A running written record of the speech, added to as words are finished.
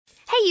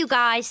you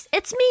guys,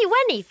 it's me,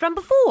 Wendy, from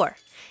before.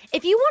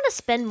 If you want to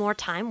spend more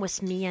time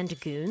with me and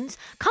Goons,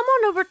 come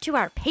on over to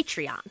our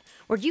Patreon,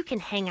 where you can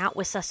hang out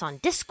with us on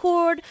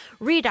Discord,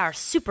 read our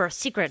super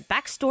secret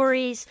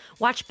backstories,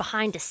 watch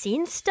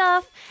behind-the-scenes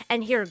stuff,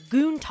 and hear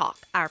Goon Talk,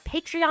 our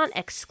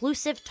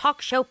Patreon-exclusive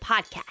talk show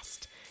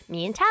podcast.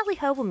 Me and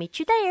Tallyho will meet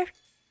you there.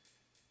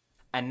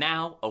 And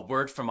now, a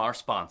word from our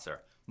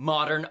sponsor,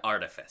 Modern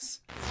Artifice.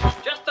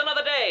 Just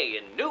another day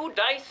in New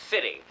Dice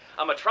City,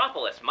 a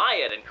metropolis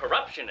mired in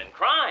corruption and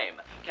crime.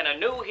 Can a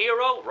new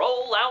hero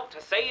roll out to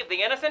save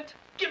the innocent?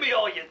 Give me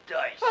all your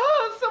dice.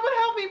 Oh, someone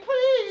help me,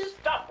 please.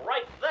 Stop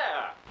right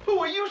there. Who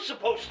are you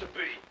supposed to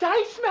be?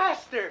 Dice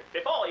Master.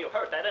 Before you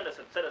hurt that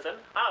innocent citizen,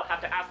 I'll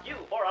have to ask you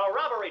for a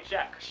robbery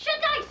check.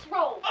 Dice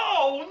roll.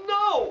 Oh,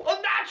 no!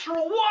 A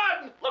natural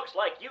one! Looks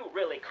like you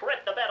really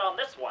crit the bet on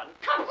this one.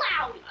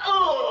 Kablow.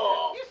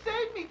 Oh! You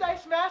saved me,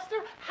 Dice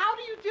Master. How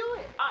do you do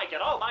it? I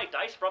get all my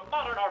dice from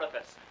Modern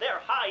Artifice. Their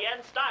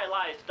high-end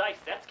stylized dice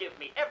sets give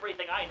me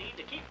everything I need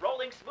to keep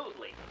rolling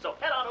smoothly. So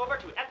head on over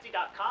to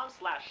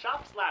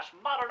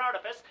etsy.com/shop/Modern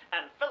Artifice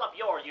and fill up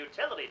your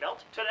utility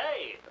belt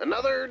today.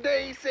 Another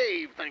day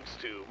saved thanks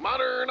to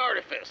Modern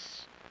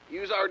Artifice.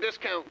 Use our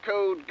discount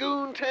code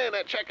GOON10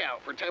 at checkout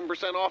for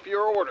 10% off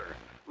your order.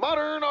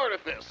 Modern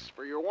Artifice,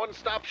 for your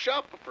one-stop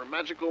shop for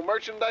magical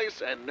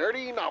merchandise and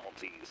nerdy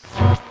novelties.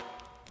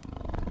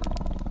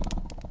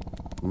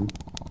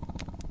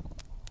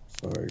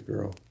 Sorry,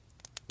 girl.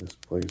 This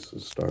place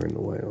is starting to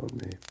weigh on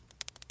me.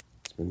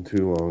 It's been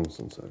too long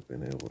since I've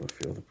been able to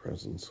feel the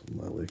presence of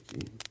my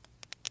Licky,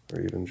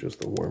 or even just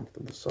the warmth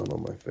of the sun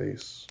on my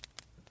face.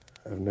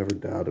 I've never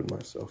doubted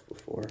myself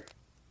before,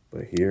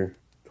 but here,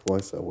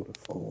 twice I would have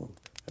fallen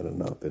had it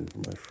not been for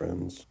my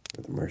friends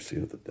or the mercy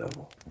of the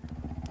devil.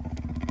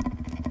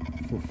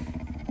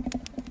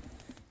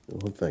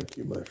 Well, thank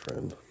you, my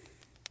friend.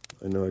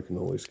 I know I can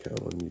always count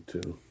on you,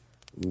 too.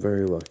 I'm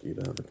very lucky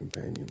to have a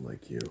companion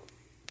like you.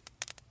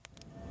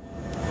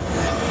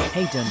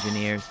 Hey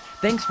Dungeoneers,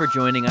 thanks for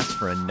joining us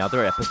for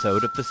another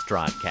episode of the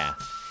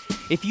Strodcast.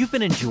 If you've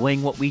been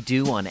enjoying what we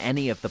do on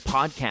any of the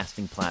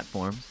podcasting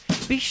platforms,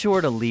 be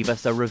sure to leave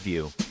us a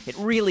review. It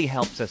really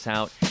helps us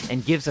out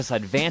and gives us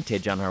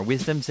advantage on our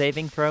wisdom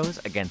saving throws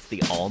against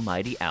the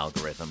almighty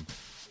algorithm.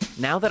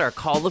 Now that our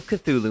Call of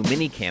Cthulhu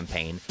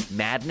mini-campaign,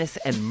 Madness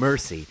and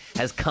Mercy,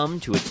 has come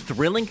to its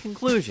thrilling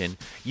conclusion,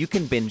 you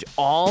can binge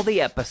all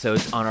the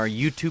episodes on our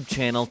YouTube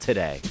channel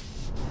today.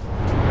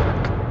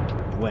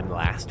 When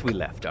last we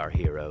left our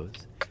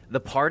heroes,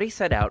 the party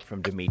set out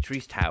from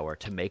Dimitri's tower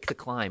to make the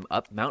climb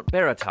up Mount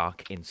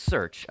Baratok in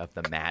search of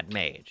the Mad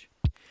Mage.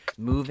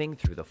 Moving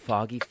through the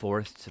foggy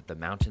forests of the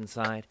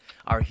mountainside,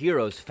 our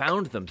heroes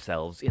found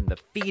themselves in the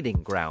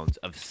feeding grounds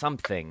of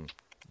something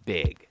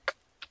big.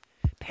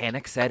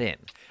 Panic set in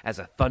as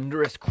a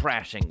thunderous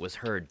crashing was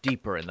heard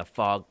deeper in the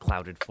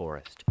fog-clouded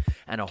forest,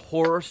 and a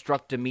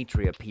horror-struck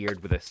Dimitri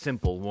appeared with a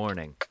simple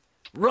warning.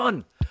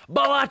 "Run!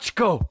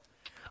 Balachko!"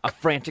 A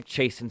frantic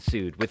chase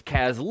ensued, with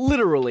Kaz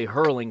literally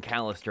hurling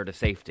Callister to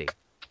safety.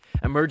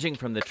 Emerging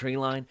from the tree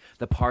line,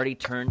 the party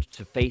turned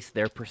to face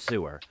their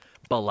pursuer,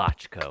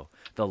 Balachko,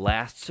 the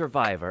last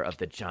survivor of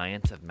the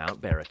giants of Mount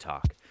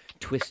Baratok,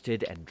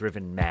 twisted and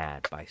driven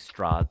mad by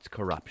Strahd's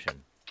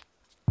corruption.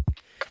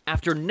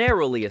 After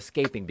narrowly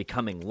escaping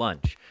becoming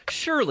lunch,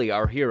 surely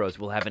our heroes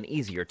will have an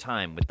easier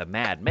time with the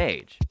Mad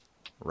Mage.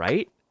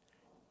 Right?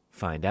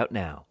 Find out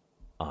now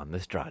on the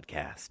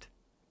Strodcast.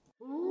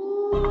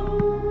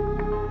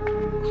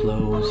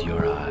 Close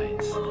your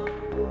eyes.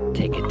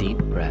 Take a deep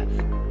breath.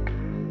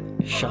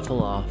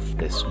 Shuffle off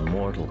this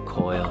mortal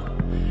coil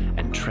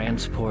and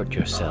transport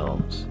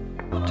yourselves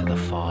to the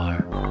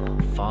far,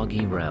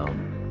 foggy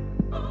realm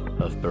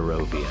of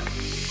Barovia.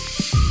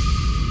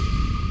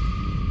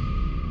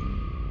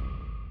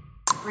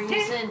 Bring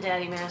us in,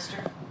 Daddy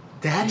Master.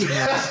 Daddy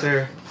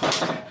Master.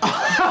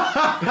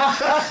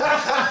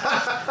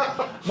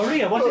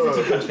 Maria, what is it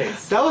you can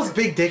face? That was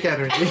big dick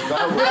energy. Is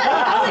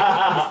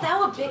that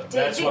what big dick?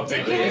 That's what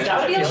big dick is.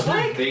 Feels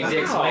like? Big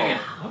dick swinging.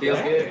 Feels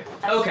good.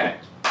 Okay.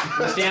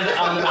 We stand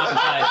on the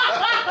mountainside.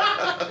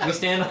 We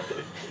stand...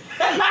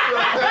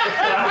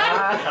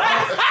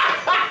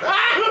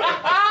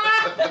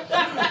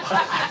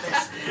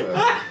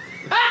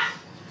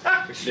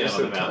 Just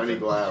a tiny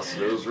glass.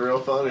 It was real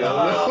funny.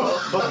 I don't know.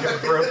 Fucking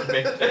broke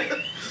me.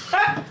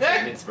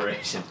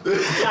 Inspiration.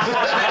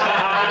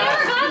 I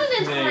never got an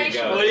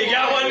inspiration. Well, you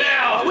got one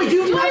now. Wait,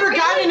 you've never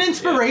gotten an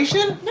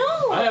inspiration?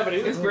 No. I haven't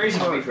either. Inspiration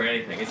can be for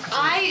anything.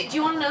 Do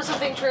you want to know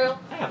something true?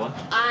 I have one.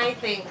 I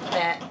think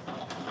that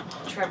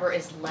Trevor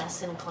is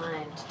less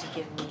inclined to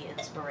give me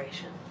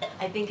inspiration.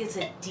 I think it's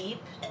a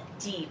deep,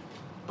 deep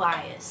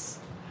bias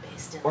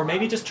based in Or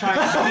maybe love. just try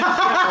Based in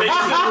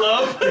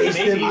love? Maybe.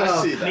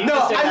 I see that. No, You know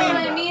what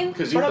I I mean?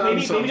 Because Or you've no, done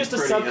maybe some just a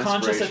pretty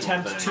subconscious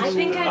inspirational attempt things. I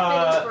think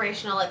I've been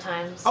inspirational at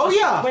times. Oh,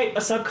 yeah. Wait,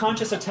 a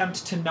subconscious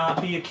attempt to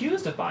not be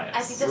accused of bias.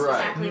 I think that's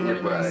exactly what it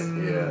is. Right,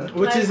 yeah.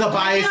 Which is a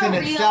bias in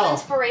Real itself.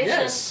 inspiration.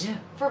 Yes.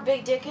 For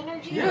big dick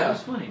energy? Yeah, it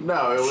was funny.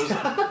 No, it was.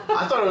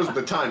 I thought it was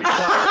the tiny cup.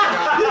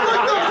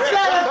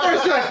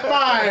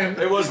 Fine.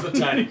 It was the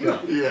tiny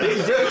cup. Yeah.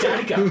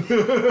 Tiny cup.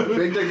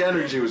 Big dick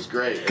energy was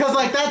great. Because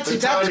like that The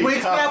that tiny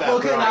twig cup snap that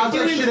looking brought out you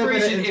there should have been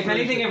Inspiration, an if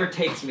anything ever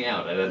takes me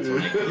out, that's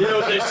when I You know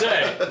what they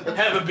say?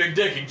 Have a big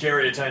dick and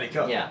carry a tiny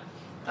cup. Yeah.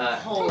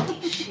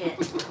 Holy shit.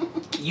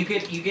 You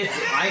get.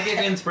 I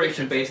get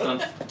inspiration based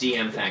on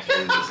DM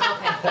factors.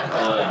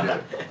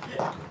 Okay.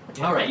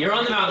 All right, you're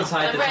on the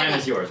mountainside. I'm The time ready.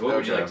 is yours. What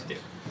would you Okay. like to do?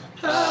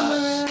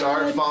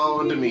 Start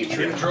following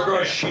Dimitri.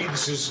 Drogar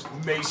sheathes his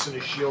mace and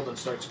his shield and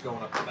starts going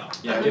up the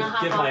mountain. Yeah, I'm gonna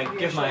hop off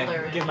your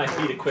shoulder give my and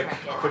feet a quick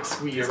track it. quick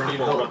squeeze,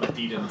 pull on the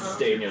feet, and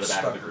stay near the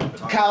back of the group.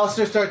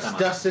 Callister starts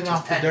dusting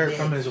off the dirt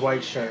from his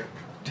white shirt.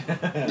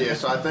 Yeah,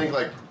 so I think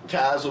like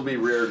Kaz will be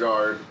rear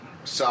guard,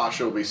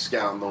 Sasha will be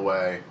scouting the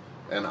way,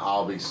 and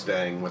I'll be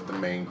staying with the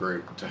main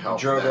group to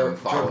help them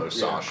follow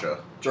Sasha.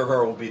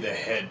 Drogar will be the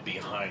head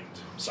behind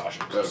Sasha.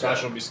 So Okay.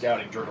 Sasha will be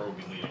scouting, Drogar will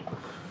be leading.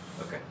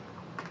 Okay.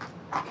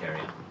 Carry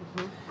on.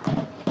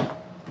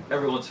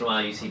 Every once in a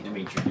while, you see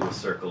Dimitri do a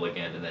circle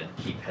again, and then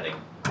keep heading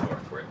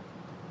northward.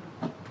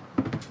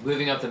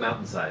 Moving up the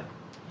mountainside.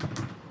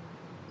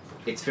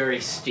 It's very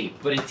steep,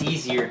 but it's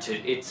easier to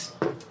it's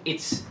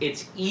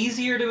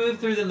easier to move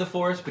through than the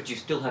forest, but you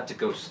still have to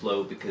go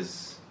slow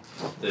because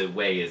the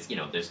way is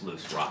there's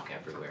loose rock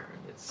everywhere.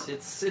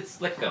 It's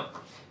let go.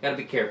 Gotta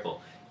be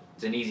careful.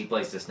 It's an easy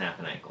place to snap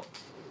an ankle.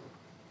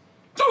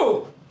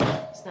 Oh!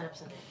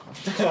 Snaps an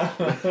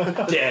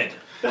ankle. Dead.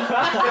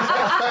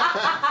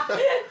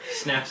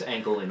 Snaps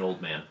ankle in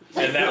old man.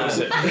 And that was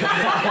it.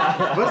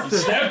 What's the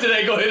Snapped an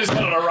ankle, hit his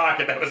head on a rock,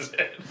 and that was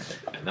it.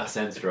 And thus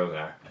ends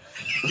Drogar.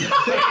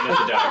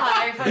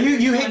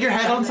 you hit your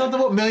head on something?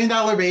 What, $1 Million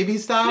Baby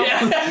style?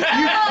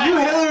 you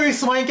Hillary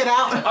Swank it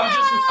out.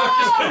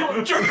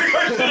 I'm just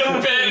Drogar's in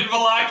a bed in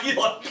Valaki,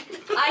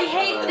 I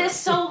hate this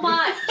so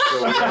much.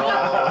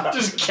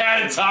 just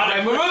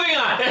catatonic. We're moving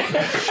on.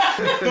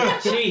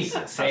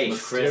 Jesus, hey,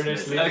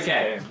 Christmas.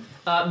 Okay.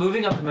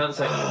 Moving up the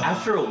mountainside,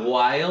 after a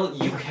while,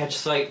 you catch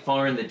sight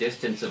far in the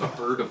distance of a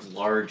herd of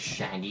large,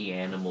 shaggy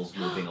animals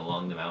moving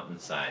along the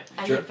mountainside.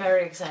 I get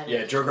very excited.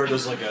 Yeah, Drogar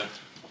does like a.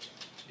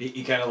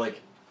 He kind of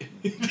like.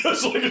 He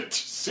does like a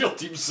SEAL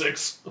Team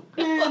 6.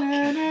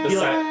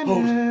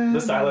 The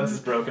silence is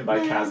broken by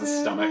Kaz's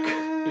stomach.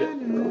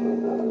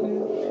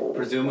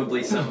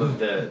 Presumably some of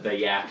the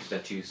yak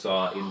that you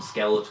saw in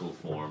skeletal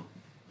form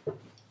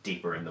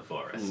deeper in the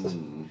forest.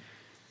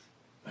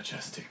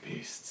 Majestic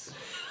beasts.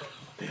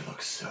 They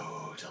look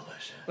so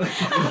delicious.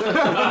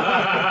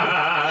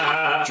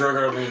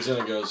 Drogar leans in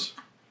and goes,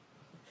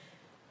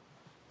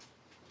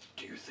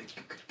 Do you think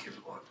you could kill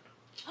one?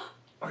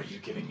 Are you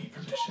giving me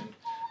permission?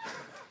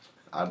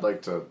 I'd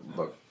like to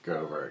look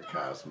over at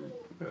Kaz and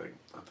be like,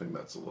 I think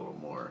that's a little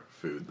more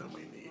food than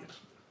we need.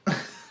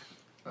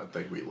 I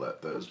think we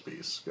let those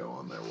beasts go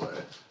on their way.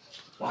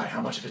 Why?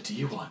 How much of it do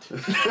you want?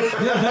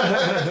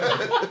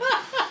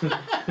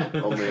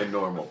 Only a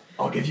normal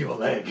I'll give you a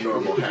leg.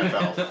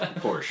 half-elf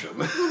portion.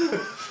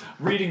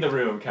 Reading the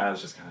room,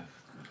 Kaz just kind of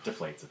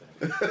deflates a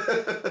bit.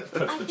 Puts I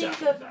the think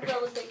jacket of back.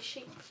 really big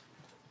sheep.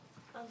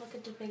 I look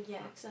at the big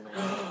yaks and I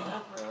think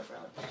of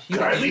really big sheep.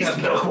 Could I at least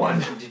milk one?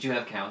 Did you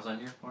have cows on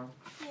your farm?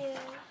 Yeah.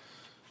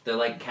 They're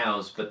like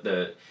cows, but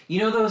those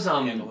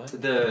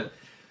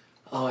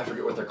I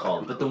forget what they're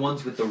called, but the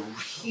ones with the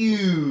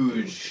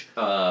huge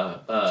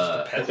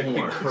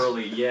horns.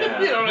 Curly,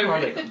 yeah. You know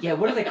what I mean? Yeah,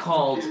 what are they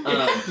called?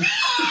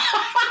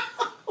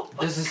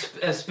 There's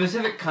a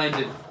specific kind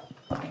of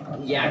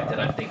yak that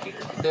I'm thinking.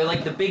 They're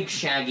like the big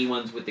shaggy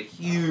ones with the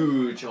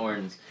huge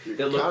horns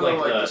that look Kind of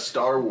like the the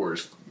Star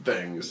Wars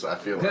things, I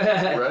feel like,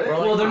 right?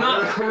 well, they're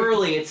not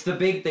curly. It's the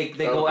big. They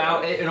go Okay.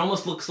 out. It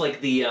almost looks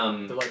like the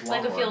They're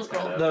Like a field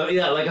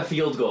goal. like a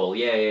field goal.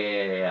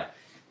 Yeah.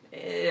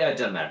 It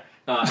doesn't matter.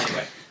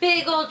 Anyway,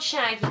 Big old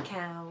shaggy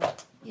cow.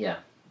 yeah.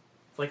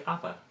 It's like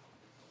Appa.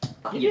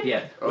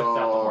 Yeah. Without the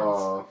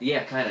horns.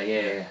 Yeah, kind of.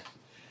 Yeah.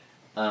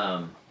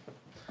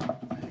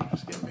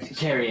 Just give me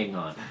Carrying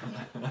on.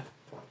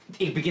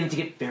 It begins to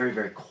get very,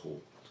 very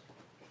cold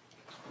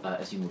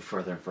as you move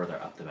further and further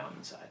up the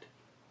mountainside.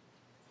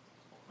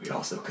 We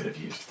also could have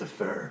used the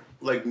fur.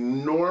 like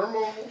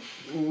normal,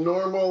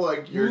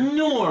 like you're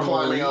Normally,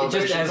 climbing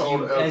elevation just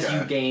cold. as you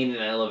Okay. gain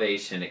an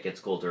elevation, it gets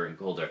colder and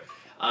colder.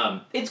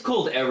 It's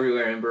cold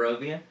everywhere in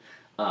Barovia,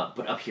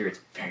 but up here it's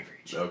very, very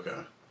chill.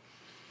 Okay.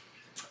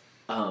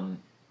 And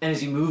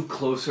as you move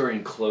closer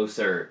and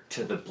closer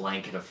to the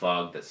blanket of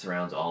fog that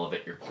surrounds all of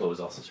it, your clothes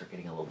also start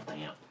getting a little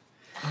damp.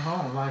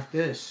 Oh, like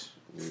this.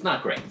 It's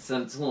not great. It's a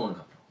little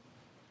uncomfortable.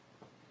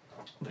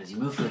 But as you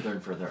move further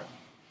and further up,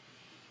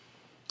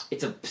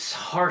 it's a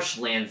harsh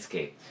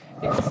landscape.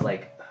 It's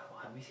like,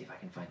 let me see if I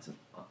can find some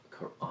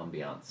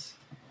ambiance.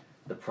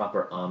 The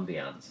proper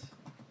ambiance.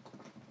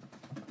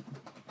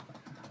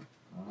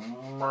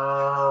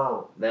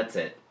 That's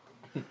it.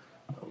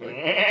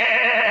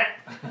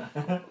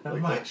 Oh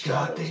my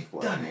God, they've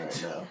done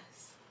it.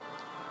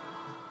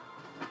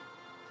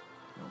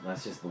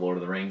 that's just the Lord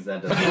of the Rings.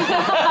 That doesn't.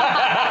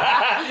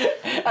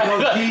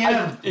 Yo,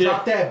 DM,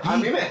 drop that beat. I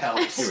mean, it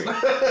helps. Here we go.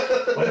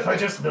 What if I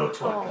just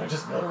milked one? Can I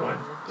just milk one?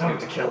 Don't have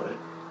to kill it.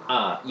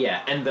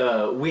 Yeah, and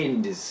the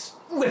wind is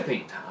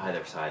whipping to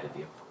either side of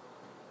you.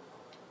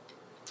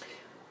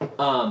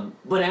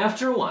 But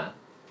after a while,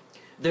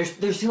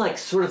 there's like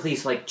sort of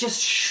these like just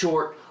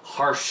short,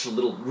 harsh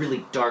little,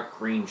 really dark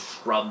green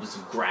shrubs,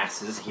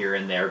 grasses here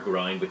and there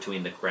growing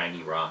between the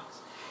craggy rocks.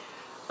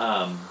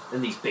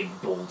 And these big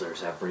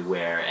boulders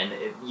everywhere, and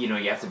you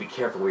have to be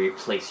careful where you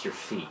place your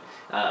feet.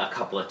 A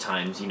couple of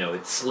times,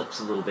 it slips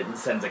a little bit and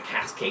sends a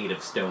cascade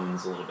of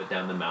stones a little bit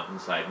down the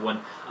mountainside.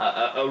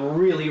 A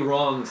really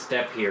wrong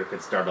step here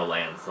could start a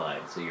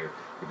landslide, so you're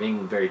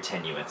being very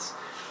tenuous.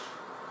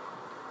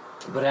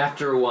 But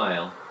after a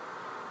while,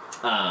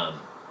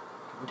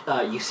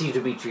 you see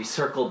Dimitri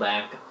circle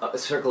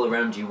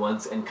around you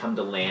once and come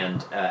to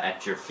land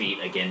at your feet,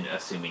 again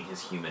assuming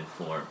his human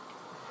form.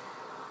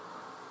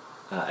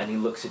 And he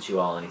looks at you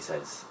all and he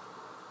says,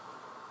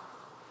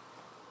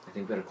 I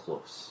think we're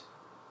close.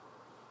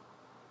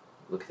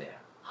 Look there.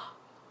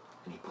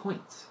 And he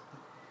points.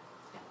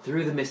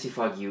 Through the misty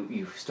fog,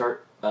 you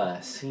start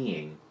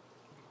seeing,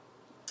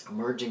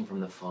 emerging from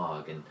the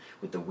fog and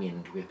with the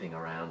wind whipping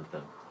around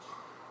them,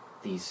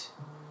 these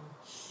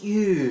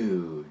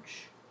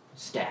huge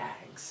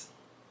stags.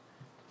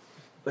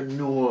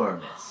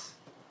 Enormous.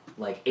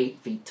 Like 8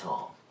 feet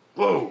tall.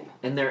 Whoa!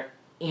 And their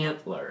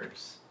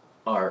antlers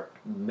are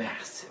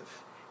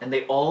massive. And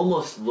they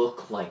almost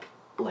look like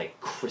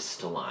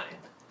crystalline.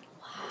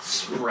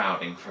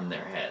 Sprouting from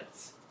their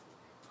heads.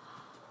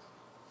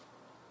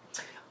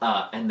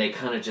 And they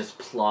kind of just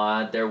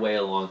plod their way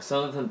along.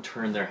 Some of them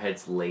turn their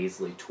heads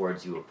lazily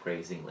towards you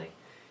appraisingly,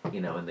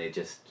 and they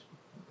just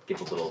give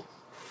a little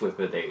whip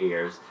of their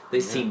ears. They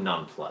seem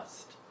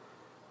nonplussed.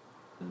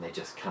 And they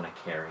just kind of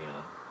carry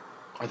on.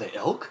 Are they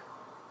elk?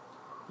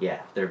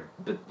 Yeah, they're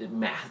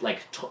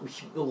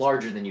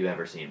larger than you've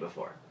ever seen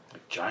before.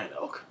 Like giant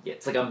elk? Yeah,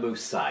 it's like a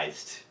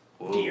moose-sized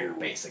deer,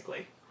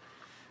 basically.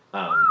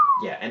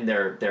 And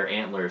their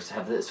antlers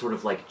have this sort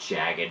of like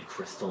jagged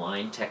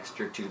crystalline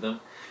texture to them,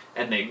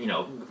 and they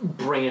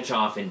branch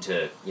off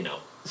into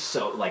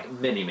so like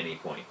many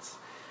points,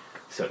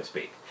 so to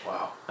speak.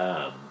 Wow.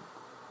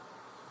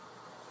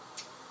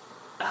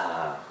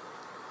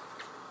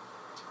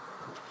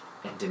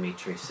 And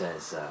Dimitri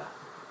says,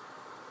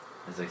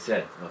 as I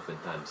said,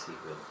 oftentimes he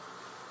will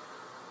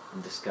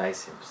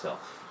disguise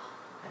himself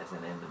as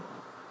an animal.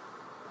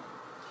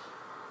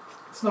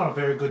 It's not a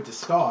very good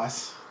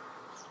disguise.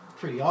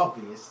 Pretty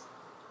obvious.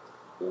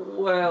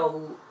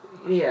 Well,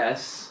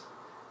 yes.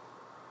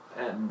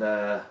 And,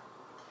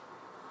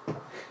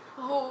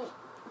 Oh,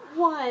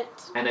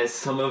 what? And as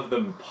some of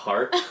them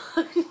part,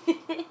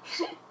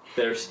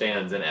 there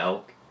stands an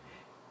elk.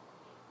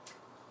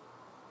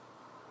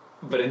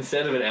 But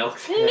instead of an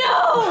elk's head...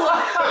 No!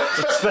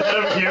 Instead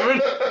of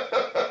human?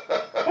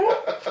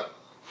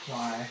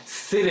 Why?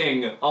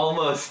 Sitting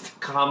almost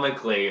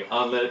comically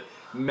on the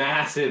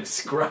massive,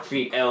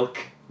 scruffy elk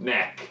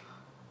neck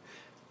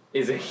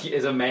is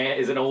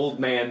an old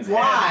man's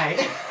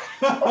Why?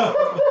 head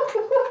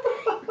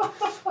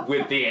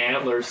with the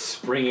antlers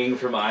springing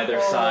from either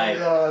side.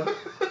 God.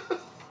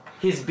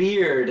 His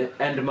beard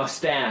and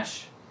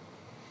mustache,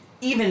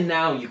 even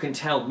now you can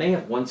tell, may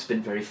have once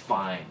been very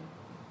fine,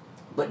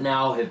 but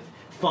now have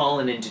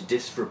fallen into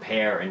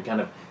disrepair and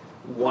kind of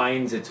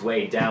winds its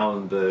way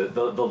down the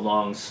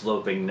long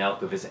sloping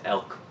neck of his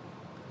elk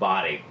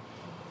body.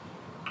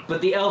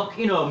 But the elk,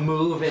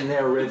 move in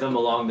their rhythm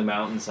along the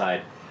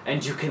mountainside,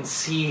 and you can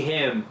see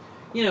him,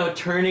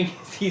 turning,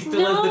 he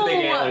still has the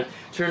big antlers,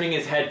 turning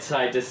his head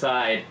side to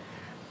side,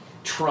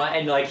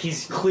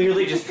 he's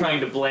clearly just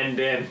trying to blend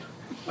in.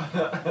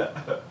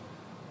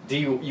 Do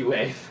you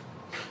wave?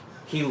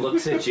 He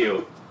looks at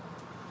you.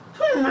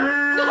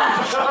 Trevor!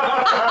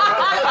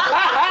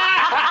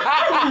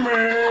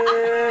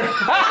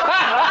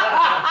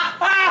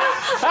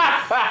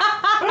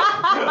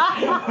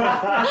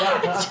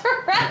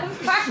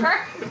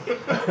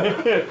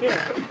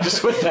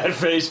 Just with that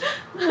face.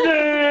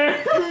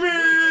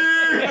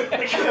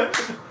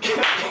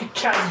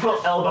 Kaz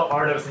will elbow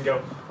Ardos and go,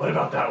 what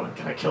about that one?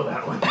 Can I kill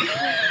that one?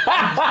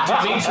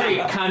 Dimitri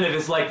kind of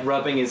is like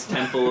rubbing his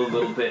temple a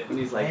little bit, and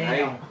he's like,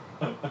 I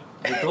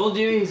told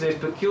you he's a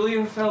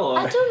peculiar fellow.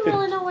 I don't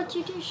really know what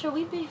you do. Should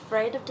we be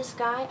afraid of this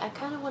guy? I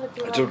kind of want to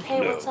be like,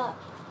 hey, what's up?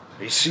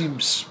 He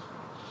seems...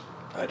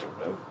 I don't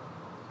know.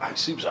 He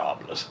seems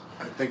harmless.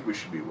 I think we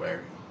should be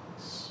wary.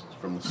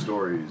 From the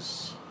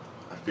stories,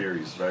 I fear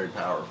he's very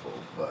powerful,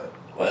 but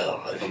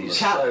Well, if from the he's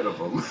sight of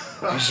him...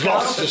 he's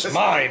lost his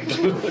mind.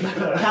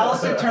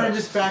 Callister turns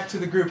his back to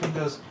the group and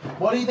goes,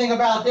 what do you think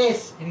about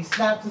this? And he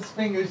snaps his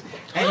fingers,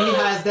 and he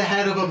has the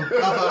head of a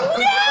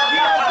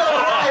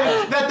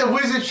that the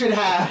wizard should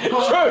have.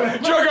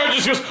 Drogon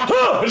just goes,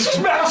 oh, and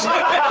smacks it.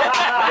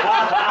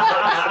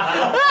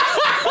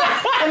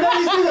 And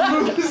then you see the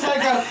moves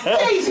like go,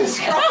 Jesus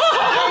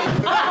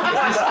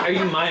Christ! Are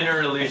you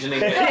minor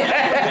illusioning it?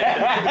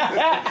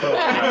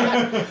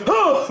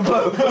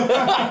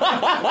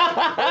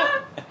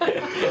 No,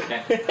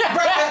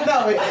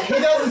 he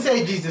doesn't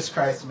say Jesus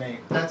Christ, mate.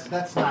 That's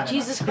not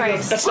Jesus enough.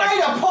 Christ. That's straight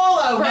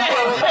Apollo, man.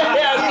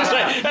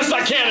 That's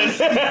not canon. You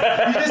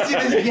just see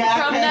this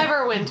yak From head.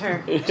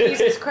 Neverwinter.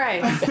 Jesus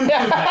Christ.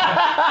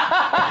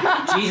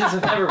 Jesus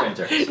of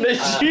Neverwinter. The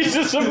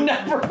Jesus of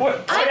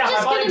Neverwinter. I'm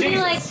just buddy gonna be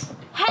like, Jesus.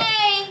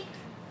 hey!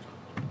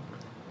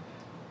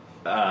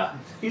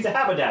 He's a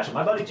haberdasher,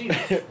 my buddy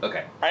Jesus.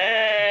 Okay.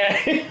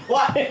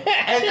 What?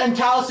 And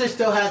Callister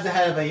still has the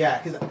head of a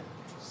yak.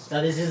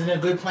 So this isn't a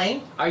good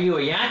plane? Are you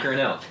a yak or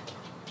no?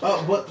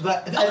 Oh, what?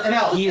 An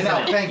elk. He is an an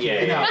elk. elk. Thank you. Yeah,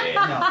 An yeah, elk.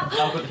 yeah, An elk.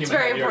 Elk with human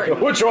very head, you're important.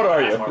 good. Which one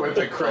are you? With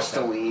the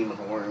crystalline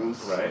horns.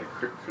 Right.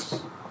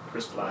 Crystalline.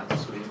 Crystalline.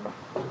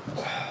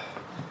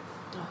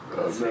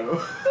 Oh no.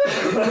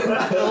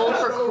 Roll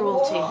for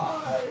cruelty.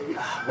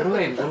 What do I?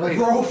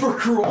 Roll for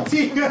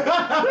cruelty.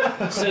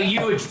 So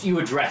you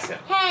address him.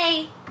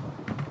 Hey!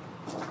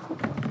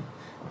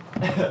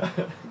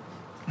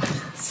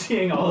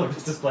 Seeing all of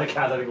this display,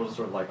 Kaz, I think will just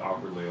sort of like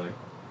awkwardly like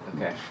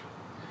Okay.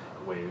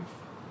 wave.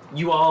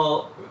 You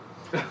all.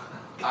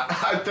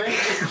 I think.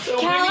 So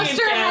Winnie and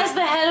Callister Kaz- has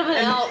the head of an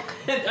elk.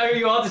 Are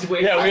you all just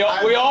waiting?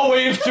 Yeah, we all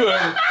wave to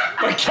him,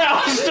 but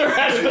Callister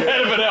has the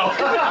head of an elk.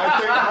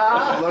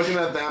 I think looking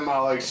at them,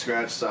 I'll like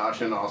scratch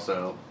Sasha and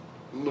also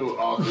a little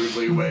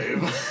awkwardly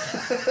wave.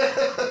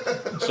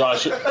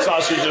 Sasha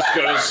just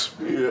goes.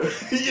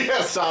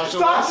 Yeah, Sasha.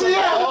 Sasha,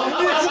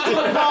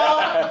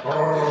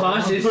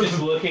 Posh is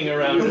just looking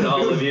around at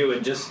all of you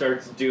and just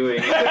starts doing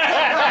it.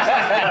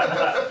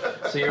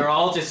 So you're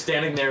all just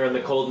standing there on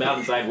the cold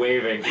mountainside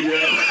waving. And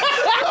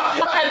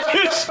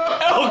this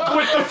elk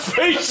with the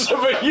face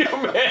of a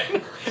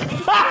human.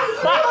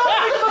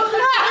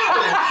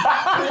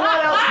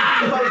 What else are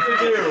you supposed to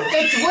do?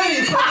 It's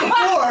Winnie from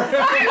before.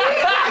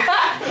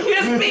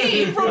 It's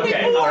me from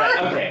okay, before. Alright,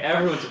 okay,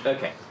 everyone's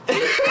okay. I'm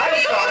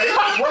sorry.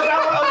 Was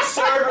that an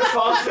absurd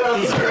response to an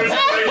absurd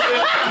situation?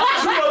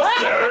 Too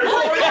absurd.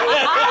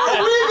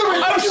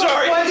 I'm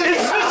sorry. Is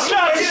this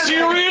not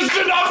serious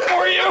enough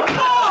for you?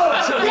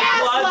 So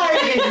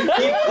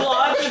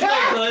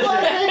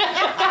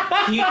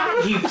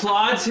he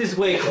plods his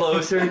way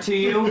closer to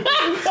you.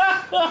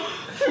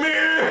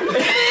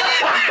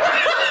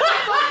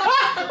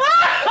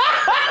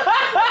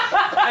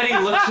 And he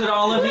looks at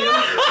all of you.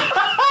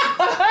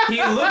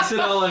 He looks at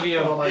all of you.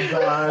 Oh my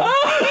god.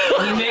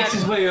 He makes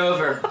his way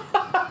over.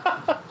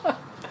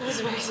 This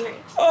is very serious.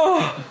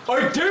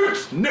 I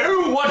don't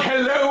know what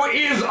hello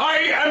is. I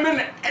am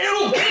an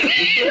elk.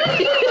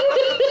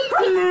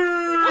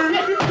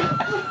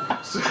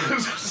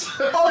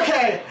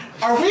 Okay,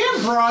 are we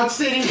in Broad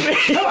City? With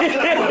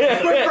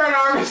Fred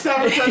Armist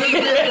episode of the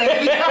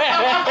baby?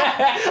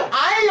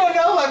 I don't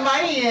know what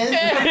money is.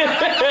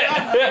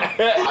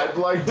 I'd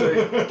like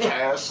to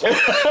cast Speak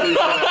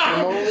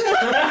Animals.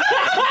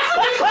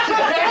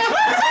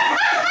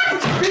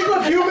 Speak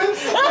with humans?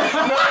 No.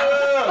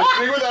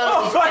 Speak with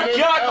animals. Oh my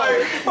god,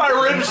 my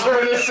ribs I'm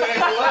hurt. gonna say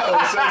hello,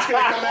 so it's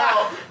gonna come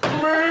out.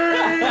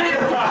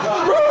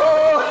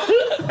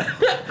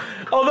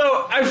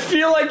 Although I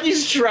feel like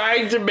he's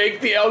trying to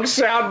make the elk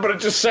sound, but it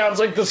just sounds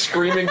like the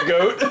screaming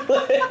goat.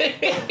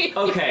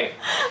 Okay,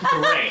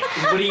 great.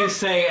 What do you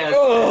say as...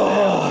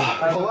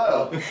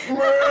 Hello.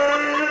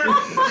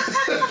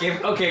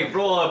 Okay,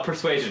 roll a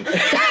persuasion. Wait,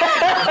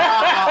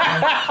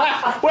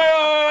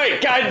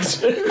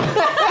 guidance. Hey,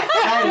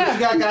 you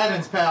got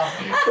guidance, pal.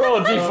 Roll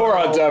a d4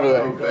 on top of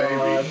Oh, that.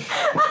 baby.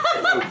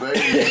 Oh,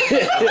 baby.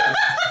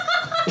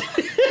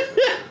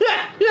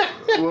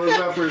 What was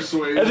that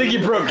persuasion? I think you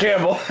broke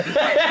Campbell.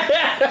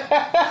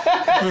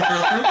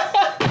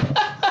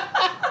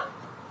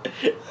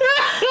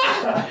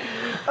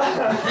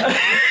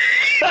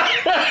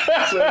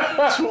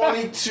 So,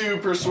 22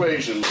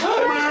 persuasion.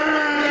 Oh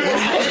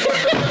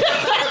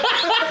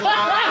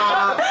my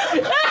god.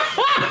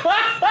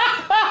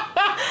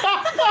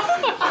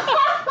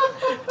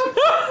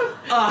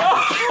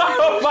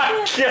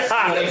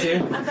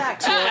 22. I'm back.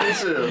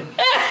 22.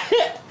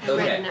 I'm ready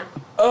Okay.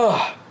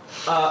 now.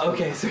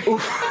 Okay, so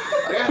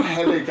I got a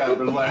headache. I've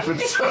been laughing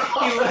so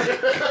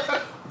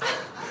hard.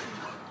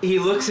 he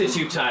looks at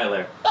you,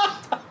 Tyler,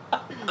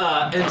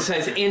 and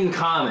says in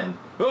common,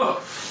 "Oh,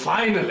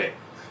 finally!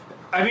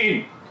 I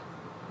mean,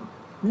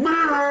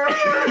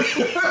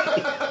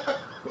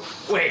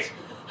 wait."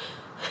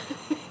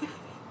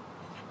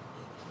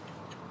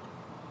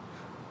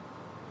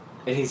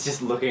 And he's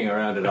just looking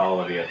around at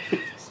all of you.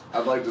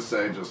 I'd like to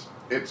say just,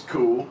 it's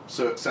cool,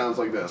 so it sounds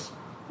like this.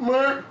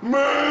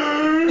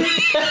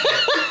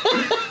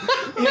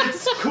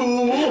 It's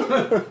cool.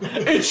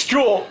 It's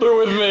cool. They're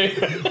with me.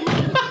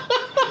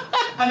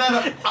 And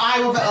then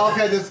I with the elk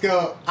head just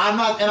go, I'm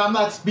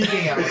not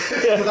speaking out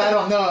because I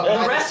don't know.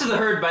 The rest of the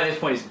herd by this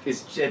point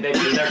is they're gone.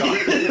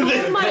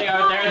 They're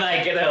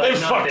like They not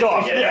fucked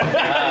off. listening.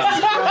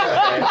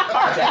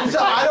 And so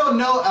I don't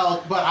know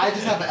elk, but I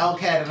just have an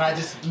elk head and I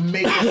just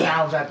make the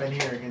sounds I've been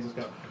hearing and just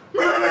go.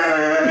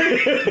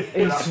 And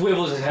he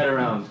swivels his head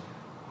around.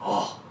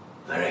 Oh,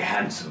 Very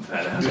handsome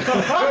fella.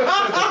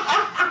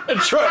 And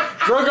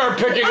Drogar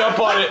picking up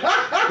on it,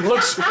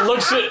 looks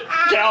at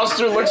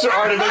Callister, looks at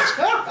Artemis,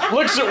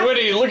 looks at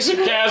Winnie, looks at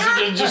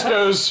Cassidy, and just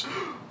goes.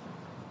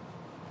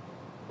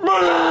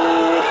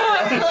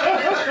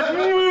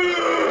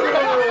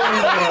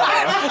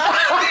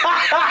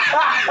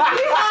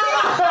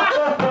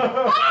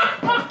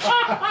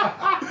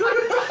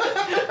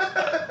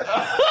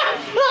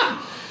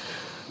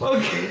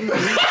 Okay.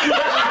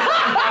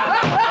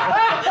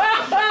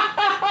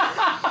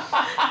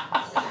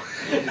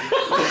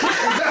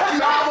 That's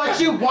not what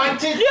you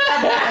wanted.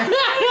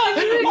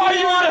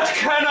 What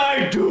can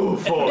I do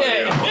for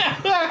you?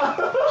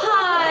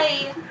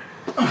 Hi.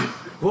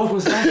 What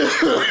was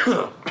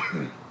that?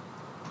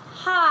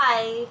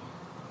 Hi.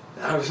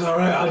 I'm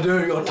sorry, I know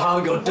your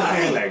tongue, your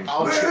dialect.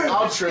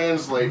 I'll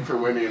translate for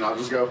Winnie and I'll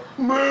just go.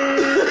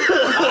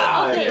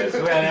 Ah, yes.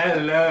 Well,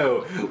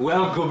 hello.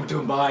 Welcome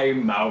to my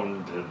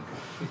mountain.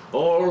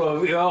 All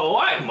of you. Oh,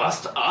 I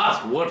must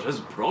ask, what has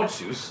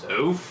brought you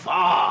so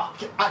far?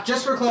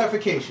 Just for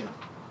clarification.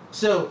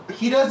 So,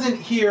 he doesn't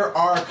hear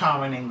our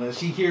common English.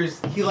 He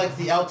likes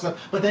the elk stuff,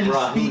 but then he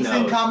speaks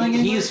in common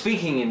English? He is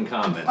speaking in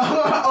common.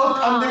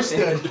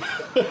 Understood.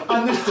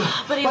 Understood.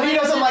 But he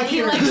doesn't like he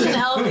hearing likes it. an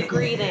elk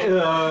greeting.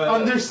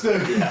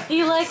 Understood.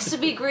 He likes to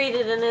be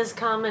greeted in his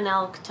common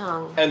elk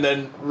tongue. And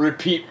then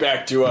repeat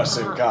back to us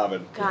in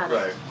common. Got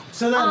it.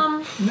 So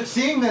then,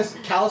 seeing this,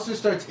 Callister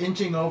starts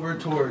inching over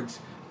towards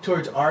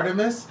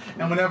Artemis,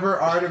 and whenever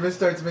Artemis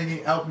starts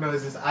making elk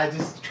noises, I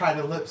just try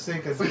to lip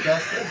sync as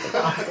best as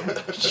possible.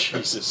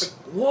 Jesus.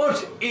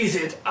 What is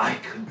it I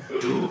can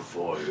do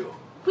for you?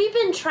 We've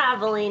been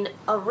traveling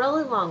a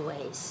really long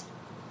ways.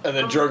 And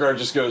then Drogar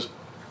just goes.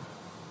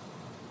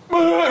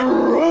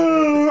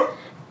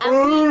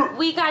 And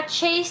we got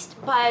chased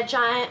by a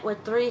giant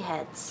with 3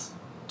 heads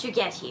to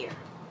get here.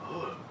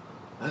 Oh,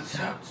 that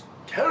sounds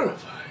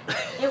terrifying.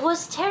 It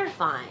was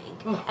terrifying.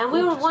 And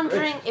we were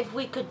wondering if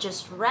we could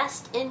just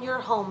rest in your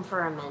home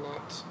for a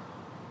minute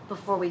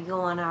before we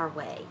go on our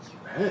way.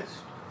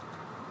 Rest?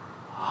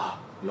 Ah,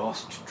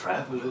 lost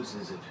travelers,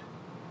 is it?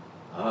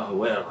 Ah,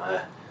 well,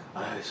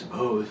 I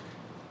suppose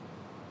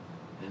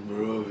in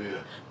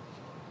Barovia,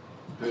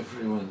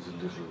 everyone's a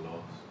little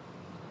lost.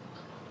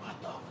 What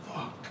the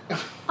fuck?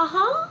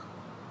 Uh-huh.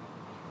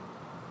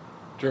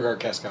 Drogar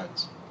cast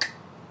guidance.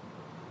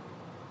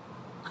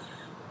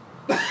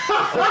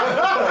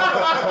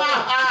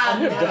 I'm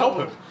here to help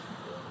him.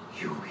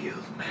 You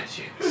wield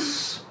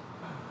magics.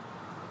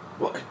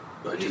 What?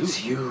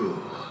 It's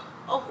you.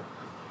 Oh.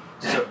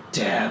 That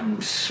damned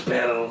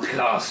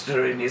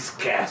spellcaster in his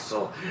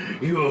castle.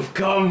 You have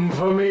come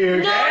for me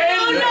again.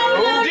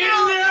 No.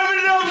 Didn't have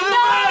enough the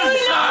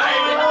first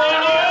time.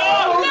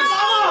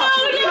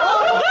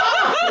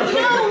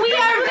 No, we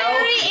are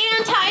very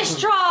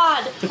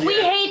anti-Strahd. We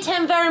hate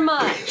him very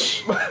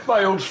much.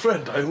 My old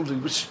friend, I only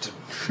wish to.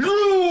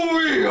 No,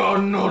 we are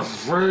not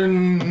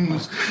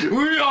friends.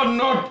 We are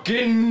not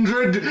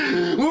kindred.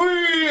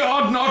 We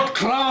are not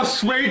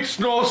classmates,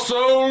 nor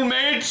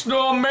soulmates,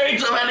 nor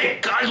mates of any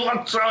kind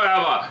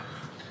whatsoever.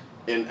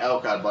 In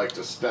elk, I'd like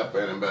to step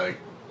in and be like,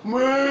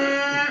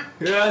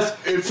 yes,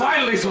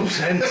 finally some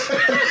sense.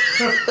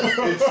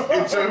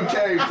 it's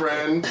okay,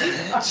 friend.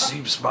 It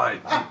seems my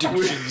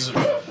deductions.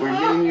 We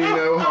mean you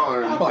no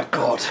harm. My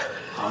God.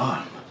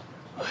 Harm?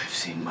 I've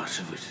seen much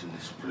of it in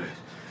this place.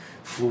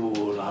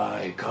 Fool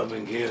I,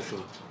 coming here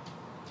thought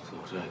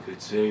I could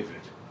save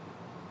it.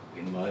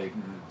 In my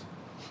ignorance.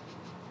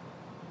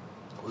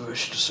 We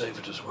wish to save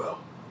it as well.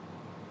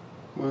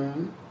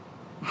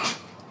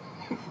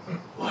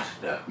 What?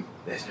 No,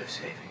 there's no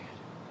saving it.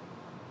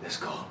 It's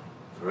gone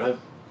forever.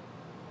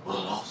 We're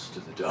lost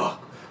to the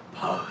dark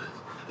powers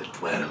that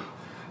dwell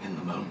in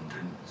the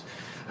mountains.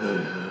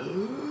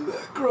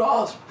 Their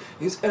grasp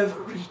is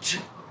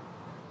ever-reaching.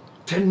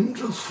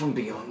 Tendrils from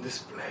beyond this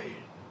blade.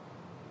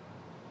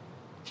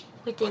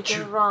 We think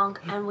you're wrong,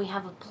 and we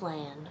have a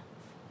plan.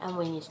 And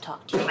we need to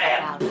talk to you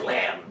about it.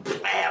 Plan.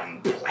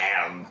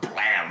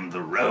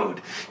 The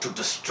road to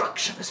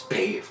destruction is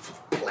paved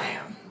with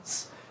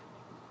plans.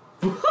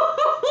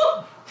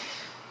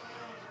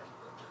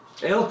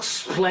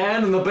 Elk's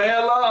plan and the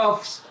bear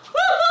laughs.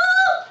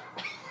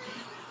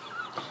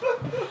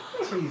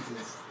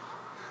 Jesus.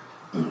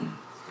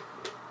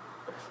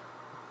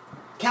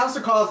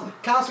 Callister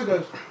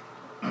goes,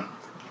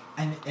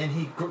 and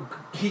he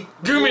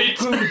Goomeat.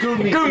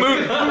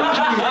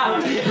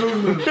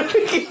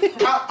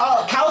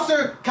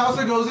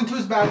 Callister goes into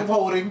his bag of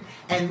holding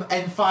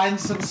and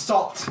finds some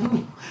salt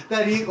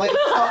that he like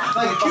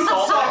a cube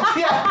of salt.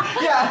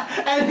 Yeah,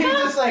 and he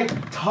just like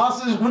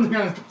tosses on the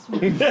ground. We'll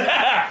be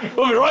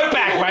right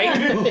back,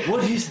 right?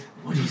 What is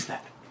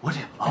that? Oh,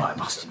 I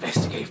must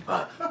investigate.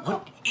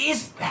 What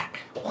is that?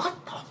 What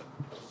the?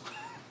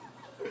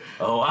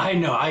 Oh, I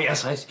know.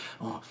 Yes, I see.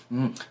 Oh,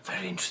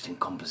 very interesting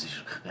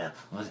composition.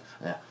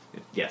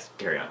 Yes,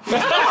 carry on.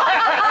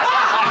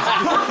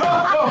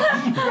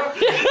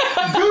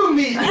 Do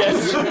me.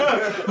 Yes.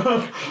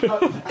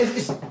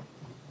 Is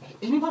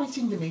anybody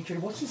focusing, Dimitri.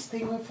 What's this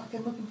thing we're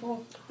fucking looking for?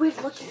 We're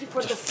looking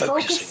for the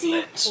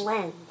focusing focusing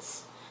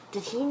lens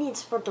that he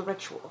needs for the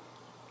ritual.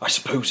 I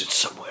suppose it's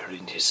somewhere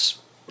in his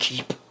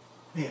keep.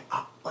 Yeah,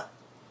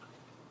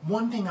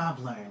 one thing I've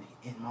learned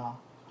in my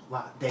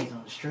days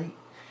on the street,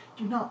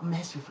 do not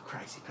mess with a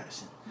crazy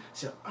person.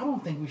 So I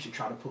don't think we should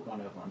try to put one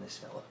over on this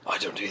fella. I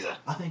don't either.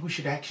 I think we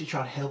should actually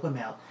try to help him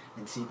out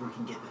and see if we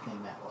can get the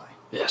thing that way.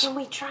 Yes. Can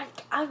we try?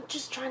 I'm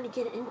just trying to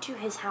get into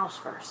his house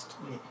first.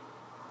 Yeah.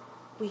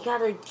 We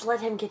gotta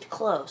let him get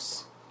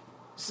close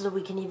so that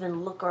we can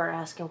even look or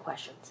ask him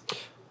questions.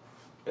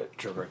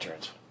 Drogo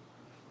returns.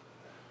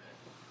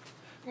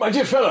 My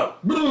dear fellow!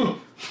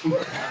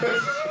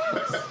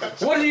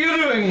 What are you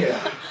doing here?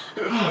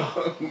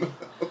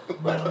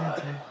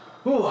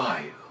 Who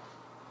are you?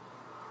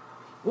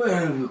 Where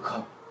have you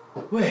come?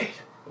 Wait,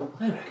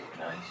 I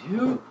recognize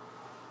you.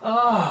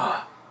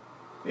 Ah,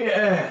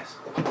 yes,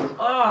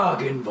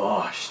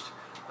 Argynvost.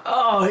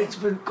 Oh, it's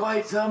been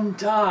quite some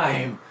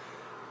time.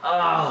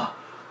 Ah,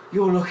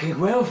 you're looking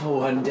well for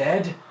one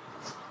dead.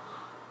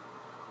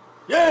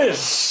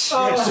 Yes!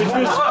 Yes, it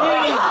has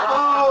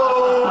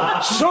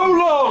been so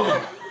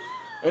long!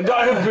 And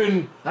I have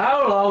been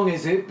How long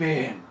has it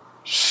been?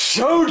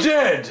 so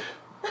dead!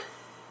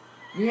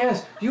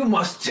 Yes, you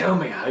must tell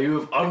me how you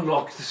have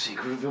unlocked the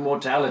secret of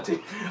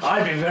immortality.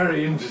 I'd be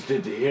very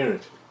interested to hear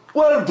it.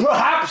 Well,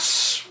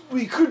 perhaps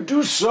we could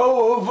do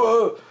so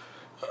over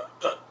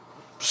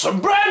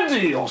some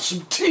brandy or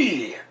some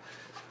tea.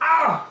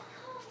 Ah!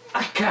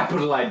 A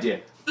capital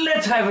idea.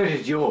 Let's have it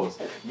at yours.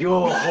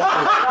 Your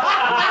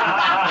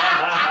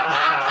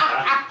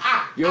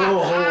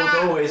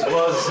hold always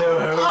was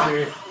so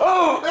holy.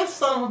 Oh, That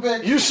son of a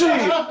bitch. you see,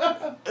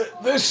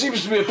 there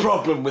seems to be a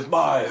problem with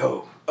my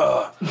home.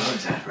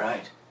 Is that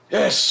right?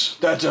 Yes,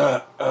 that,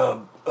 the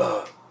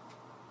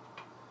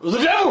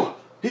devil!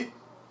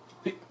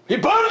 He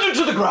burned it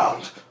to the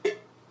ground!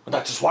 And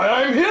that is why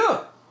I am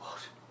here! What?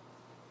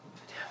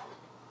 The devil?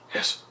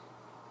 Yes.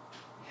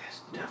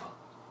 Yes, the devil.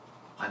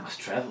 I must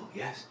travel,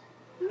 yes.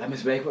 I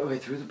must make my way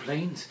through the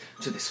plains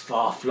to this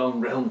far-flung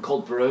realm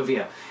called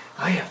Barovia.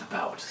 I have the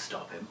power to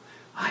stop him.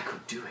 I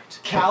could do it.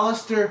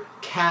 Callister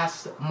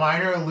cast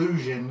Minor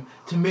Illusion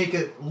to make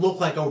it look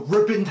like a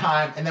ripping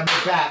time, and then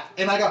we're back.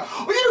 And I go,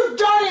 oh, you've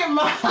done it,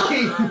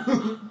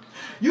 Mike!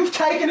 You've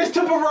taken us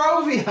to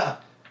Barovia!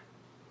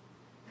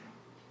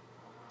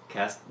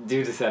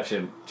 Do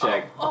deception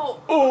check.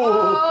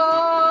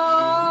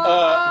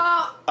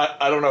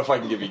 I don't know if I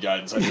can give you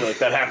guidance. I feel like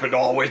that happened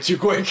all way too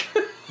quick.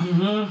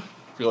 I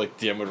feel like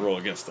DM would roll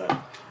against that.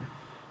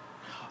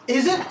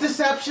 Is it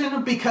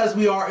deception because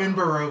we are in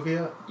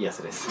Barovia? Yes,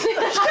 it is.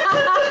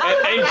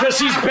 And because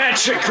he's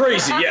batshit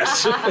crazy,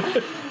 yes. Oh,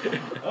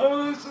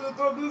 I should have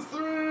thought this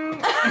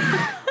through.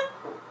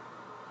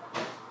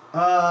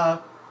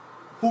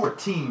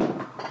 14.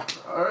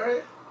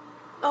 Alright.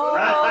 Oh!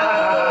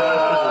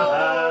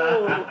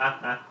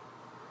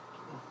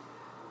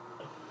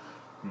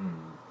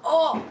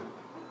 Oh!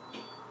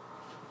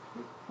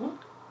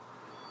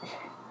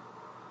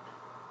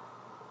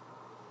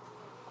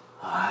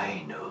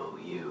 I know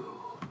you.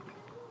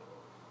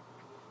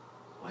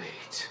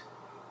 Wait.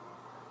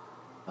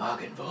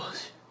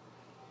 Argynvost.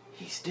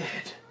 He's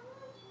dead.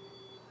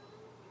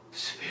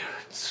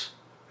 Spirits.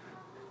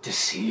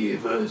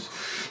 Deceivers.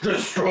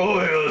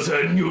 Destroyers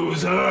and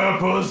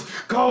usurpers.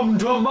 Come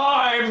to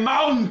my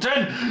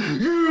mountain.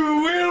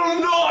 You will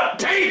not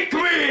take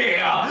me.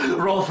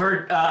 Roll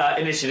for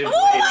initiative. Oh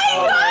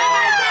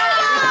my god!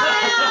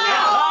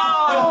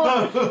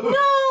 No, I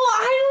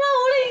don't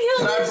want to kill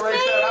Can I this break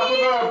baby. that up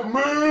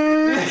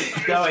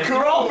with No, it's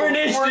roll for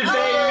initiative, baby.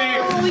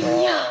 Oh,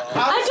 yeah. I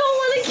don't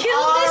want to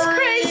kill this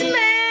crazy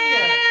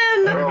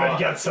man. Everybody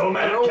got so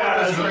mad at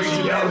Kaz when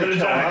she yelled at the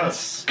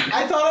giants.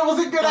 I thought it was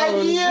a good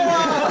idea!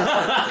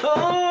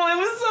 Oh, it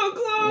was so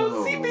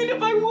close. He beat it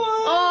by 1.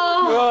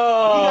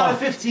 Oh, You got a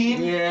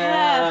 15?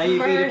 Yeah, he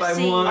beat it by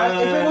mercy. 1.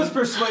 If it was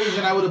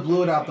persuasion, I would have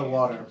blew it out the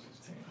water.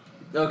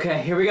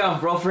 Okay, here we go.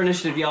 Roll for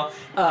initiative, y'all.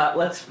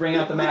 Let's bring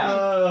out the map.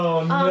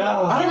 Oh no.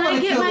 I don't can I wanna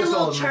get kill my this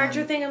little old charger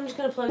man. thing? I'm just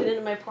gonna plug it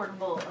into my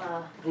portable.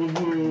 Oh, I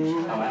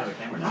have a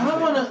camera now.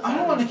 I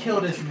don't wanna kill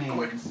this man.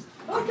 Why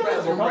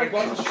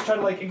don't you just try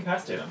to like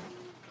incapacitate him?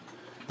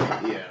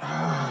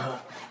 Yeah.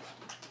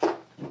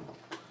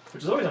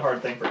 Which is always a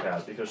hard thing for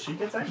Kaz because she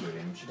gets angry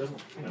and she doesn't,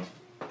 you know,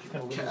 she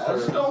kind of loses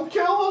Kaz, her. don't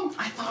kill him.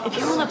 If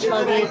you want to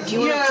plug it, do you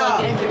want to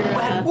plug it in your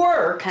It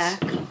worked. pack?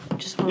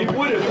 Just It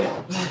would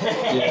have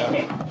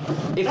been.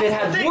 If it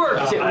had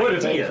worked, it would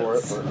have been. For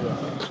it,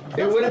 but,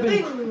 It would have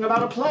been. Thing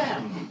about a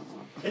plan.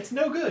 It's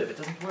no good if it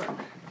doesn't work.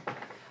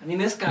 I mean,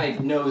 this guy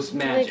knows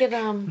Can I magic. get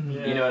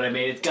You know what I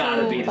mean? It's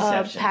gotta be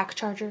deception. pack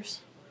chargers,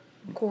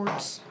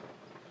 cords.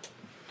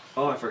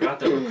 Oh, I forgot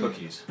there were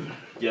cookies.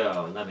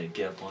 Yo, let me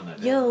get one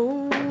of them.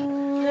 Yo.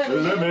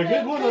 Let me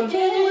get one of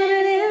Get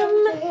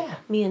one of them.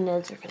 Me and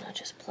Ned's are gonna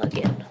just plug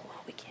in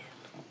while we can.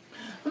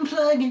 I'm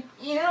plugging.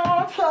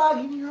 I'm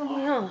plugging.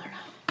 No,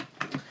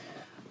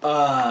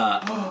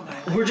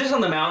 We're just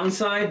on the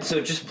mountainside,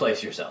 so just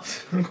place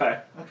yourselves. Okay.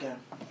 Okay.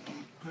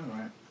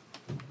 Alright.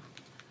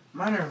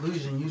 Minor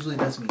illusion usually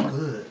does me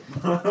good.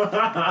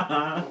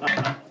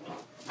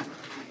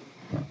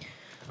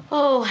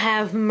 Oh,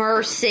 have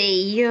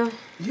mercy. Bummed.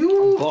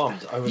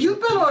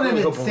 You've been on an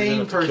really hoping we insane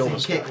didn't have to kill person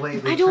this kick guy.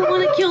 lately. I don't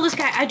want to kill this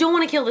guy. I don't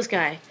want to kill this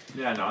guy.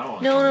 Yeah, no, I don't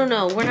want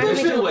No. We're not going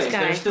to kill this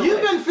guy.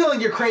 You've been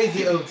feeling your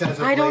crazy oats as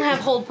of I don't late.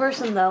 have hold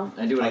person, though.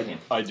 I do what I can.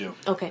 I do.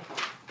 Okay.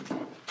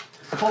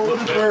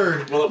 Hold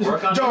bird. Will it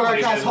work on Joe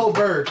you? has whole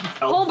bird.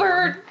 Whole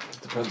bird.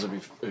 Depends if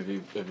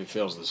he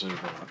fails the save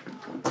or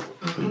not.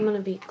 I'm going to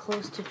be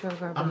close to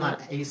Drogar. I'm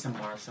not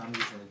ASMR, so I'm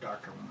using the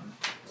darker one.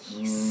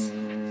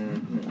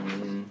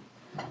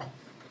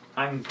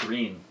 I'm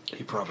green.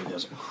 He probably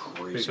has a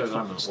crazy Because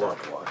I'm fucking a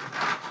stopwatch.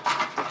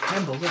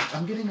 Campbell, look,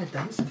 I'm getting a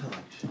dice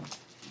collection.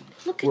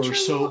 Look at We're your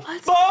so little-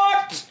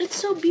 fucked! It's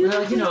so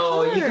beautiful. Well, you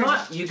know,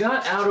 you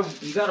got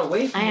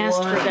away from I asked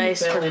one for and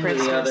dice fell for into the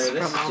Christmas other. This from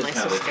is all just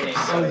my how this sisters. game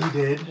Oh, goes. you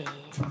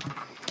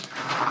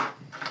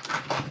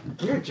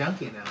did? You're a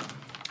junkie now.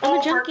 I'm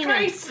a junkie now.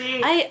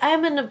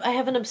 I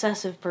have an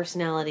obsessive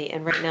personality,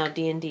 and right now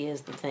D&D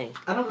is the thing.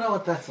 I don't know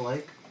what that's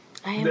like.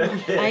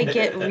 I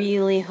get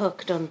really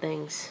hooked on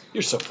things.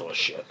 You're so full of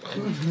shit.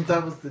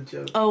 That was the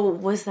joke. Oh,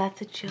 was that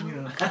the joke?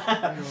 Yeah.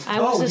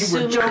 I was you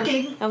assuming, were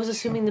joking? I was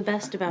assuming the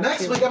best about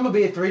Next you. week I'm gonna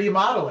be a 3D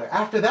modeler.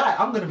 After that,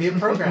 I'm gonna be a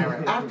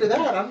programmer. After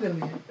that, I'm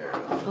gonna be.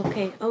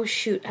 Okay. Oh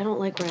shoot! I don't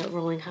like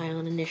rolling high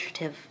on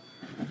initiative.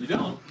 You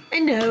don't? I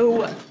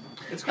know.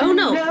 It's Oh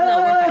no!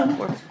 No,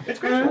 we're fine. It's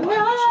great to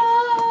watch.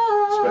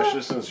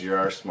 Especially since you're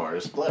our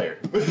smartest player.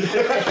 What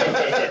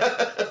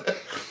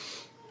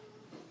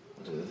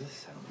does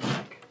this sound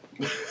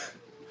like?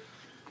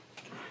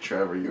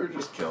 Trevor, you're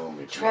just killing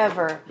me.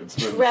 Trevor. It's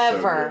been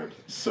Trevor.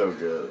 So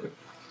good.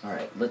 All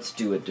right, let's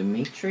do a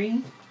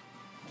Dimitri.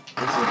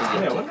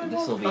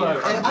 This will be.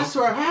 And I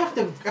swear, if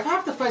I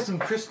have to fight some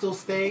crystal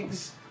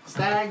stags,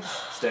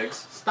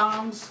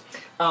 stongs.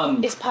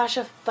 Is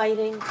Pasha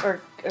fighting,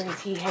 or is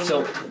he hanging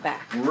So-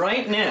 back?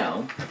 Right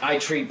now, I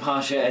treat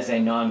Pasha as a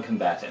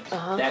non-combatant.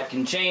 Uh-huh. That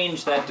can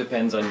change. That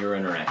depends on your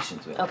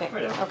interactions with him. Okay.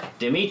 Okay.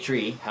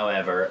 Dimitri,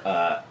 however,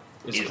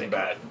 Is is a a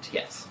combatant. combatant.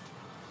 Yes.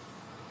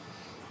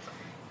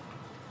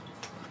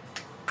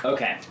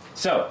 Okay.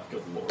 So,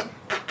 Good lord.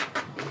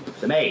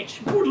 the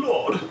mage. Good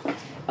lord.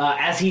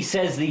 As he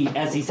says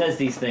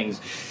these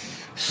things,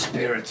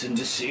 spirits and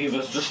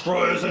deceivers,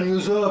 destroyers and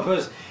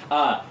usurpers.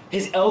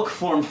 His elk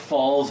form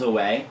falls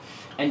away,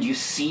 and you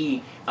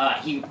see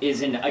he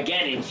is in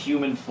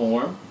human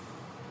form,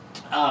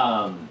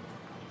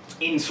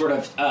 in sort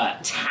of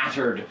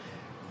tattered,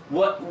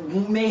 what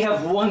may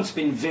have once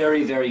been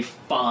very, very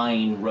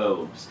fine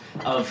robes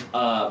of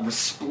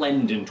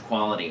resplendent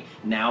quality,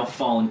 now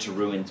fallen to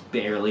ruins,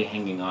 barely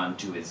hanging on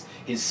to his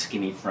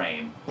skinny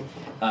frame.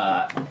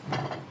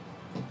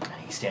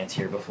 He stands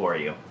here before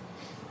you.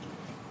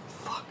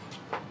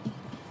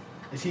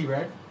 Is he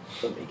red?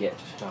 Let me get.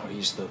 No,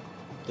 he's the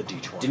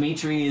D20.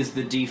 Dimitri is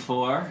the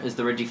D4. Is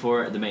the red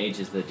D4? The mage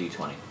is the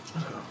D20.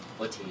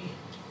 What's he?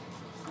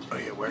 Oh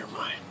yeah, where am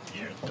I?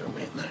 Here, throw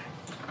me in there.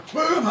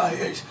 Where am I?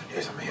 Yes,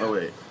 I'm here. Oh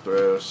wait,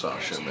 throw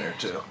Sasha in there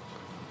too.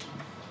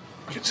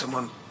 Get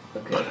someone.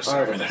 Okay, Put us over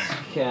Artemis,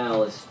 there.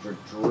 Callister,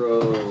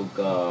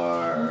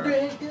 Drogar,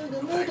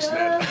 Thanks,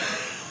 Ned.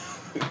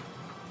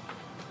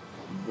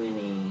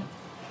 Winnie.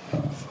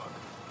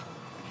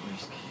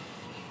 Where's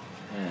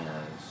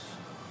Kaz?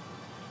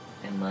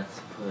 And let's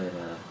put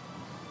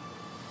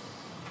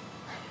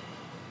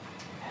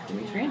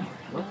Dimitri in here.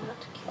 Look.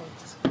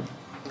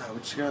 No, we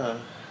just gotta.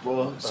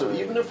 Well, so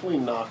even if we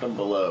knock them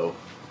below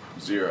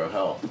 0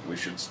 health, we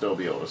should still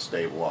be able to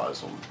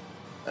stabilize them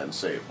and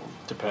save them.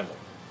 Depending.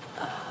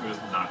 We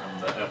just knock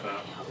him the F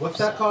out. What's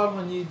that called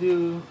when you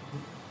do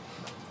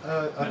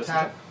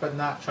attack but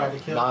not try to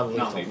kill?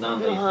 Non-lethal.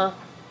 Non-lethal. Uh-huh.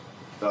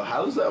 So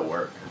how does that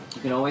work?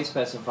 You can always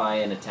specify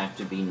an attack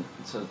to be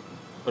so.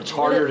 But it's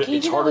harder Can you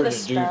to do that with a do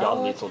spell?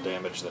 non-lethal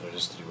damage than it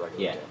is to do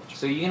regular Yeah. damage.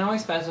 So you can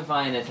always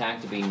specify an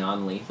attack to be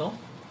non-lethal.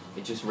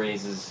 It just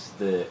raises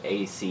the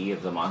AC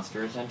of the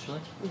monster essentially.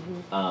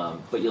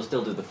 But you'll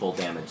still do the full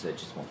damage. That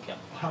just won't kill.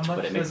 How much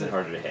But it makes does it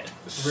harder to hit.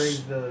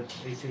 Raise the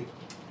AC.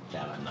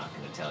 That I'm not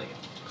going to tell you.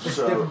 It's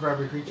So- different for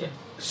every creature.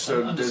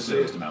 So An does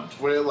undisclosed it?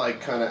 amount. Would it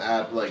like kind of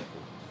add like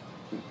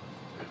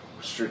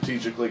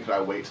strategically? Could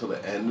I wait till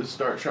the end to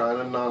start trying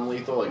a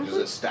non-lethal? Like, does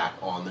it stack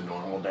on the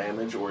normal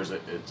damage, or is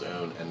it its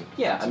own? And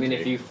Yeah, I mean,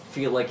 if you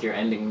feel like you're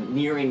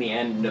nearing the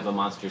end of a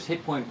monster's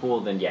hit point pool,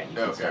 then yeah, you can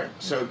Okay, start.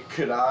 so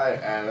could I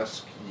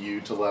ask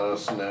you to let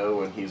us know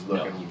when he's No,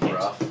 looking you can't.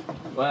 rough?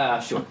 Well,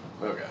 sure,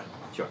 Okay.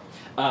 sure.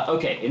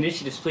 Okay,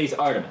 initiatives, please,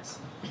 Artemis.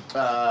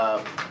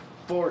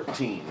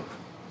 14.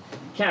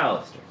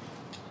 Callister.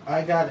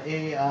 I got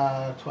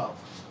a 12.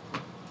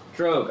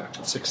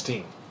 Drogar.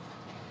 16.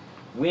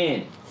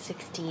 Win.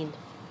 16.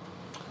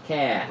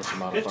 Cass. What's the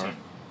modifier? 15.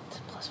 It's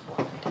a +4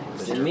 for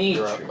dice. Then Dimitri.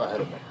 you're up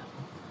ahead of me.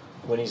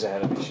 When he's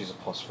ahead of me, she's a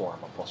 +4.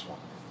 I'm a +1.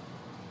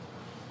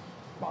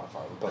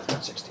 Modifier. We both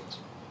got 16s.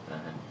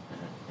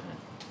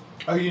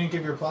 Oh, you didn't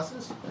give your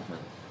pluses?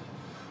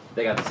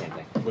 They got the same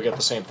thing. We got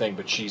the same thing,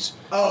 but she's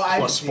I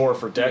plus see. 4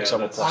 for Dex. Yeah,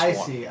 I'm a that's- plus I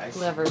 1. see. I see.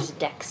 Whoever's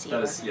Dexier.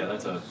 That's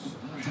a.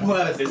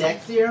 What, Is it-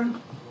 Dexier?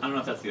 I don't know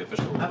if that's the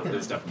official rule, but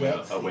it's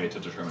definitely a way to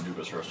determine who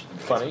goes first.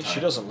 Funny, she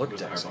doesn't look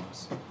Who's the higher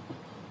Dexy.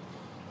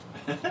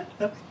 bonus.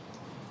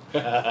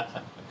 Okay.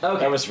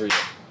 That was for you.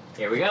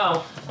 Here we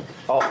go.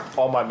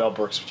 All my Mel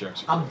Brooks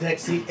jokes. I'm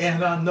Dexy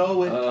and I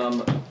know it.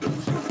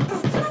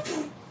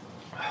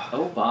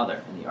 Oh,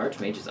 bother. And the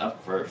Archmage is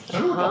up first.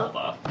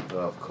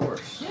 Of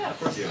course. Yeah, of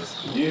course he is.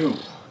 You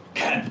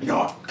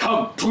cannot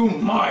come to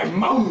my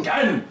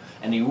mountain!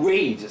 And he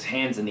waves his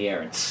hands in the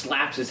air and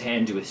slaps his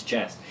hand to his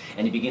chest.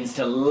 And he begins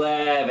to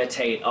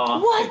levitate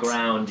off the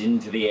ground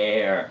into the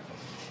air.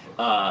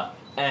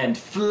 And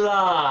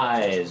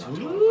flies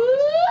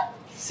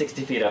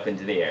 60 feet up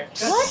into the air.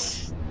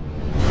 What?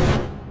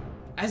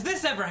 Has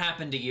this ever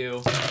happened to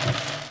you?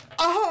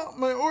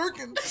 My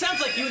organs.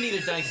 Sounds like you need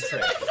a dice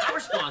tray. Our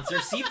sponsor,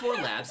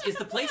 C4 Labs, is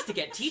the place to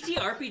get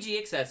TTRPG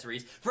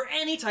accessories for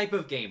any type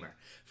of gamer.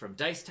 From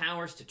dice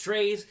towers to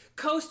trays,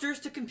 coasters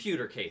to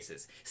computer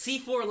cases,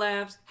 C4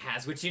 Labs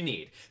has what you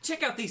need.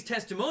 Check out these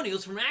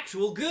testimonials from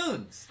actual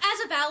goons. As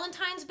a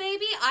Valentine's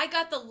baby, I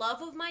got the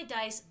love of my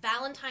dice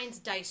Valentine's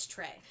dice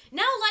tray.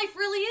 Now life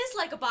really is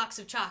like a box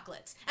of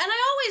chocolates, and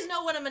I always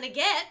know what I'm gonna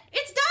get.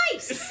 It's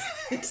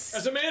dice!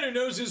 As a man who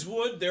knows his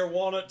wood, their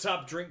walnut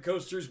top drink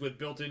coasters with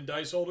built-in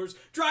dice holders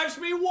drives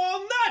me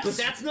walnuts! But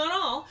that's not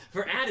all.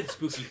 For added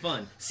spooky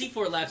fun,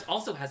 C4 Labs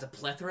also has a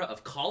plethora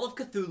of Call of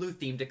Cthulhu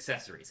themed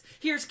accessories.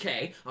 Here's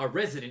Kay, our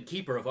resident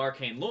keeper of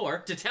arcane lore,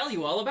 to tell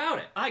you all about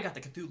it. I got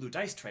the Cthulhu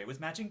dice tray with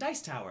matching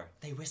dice tower.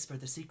 They whisper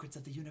the secrets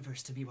of the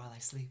universe to me while I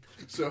sleep.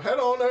 So head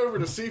on over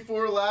to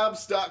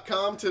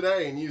c4labs.com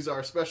today and use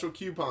our special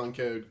coupon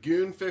code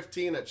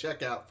GOON15 at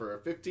checkout for a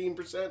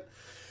 15%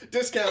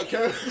 discount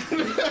code.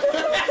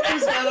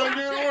 Discount on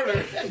your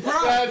order.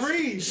 That's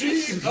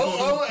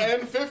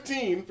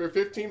GOON15 for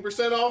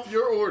 15% off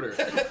your order.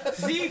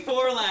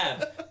 C4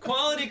 Labs,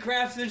 quality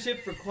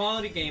craftsmanship for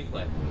quality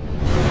gameplay.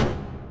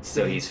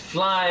 So he's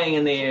flying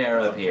in the air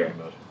up here.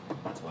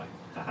 That's why.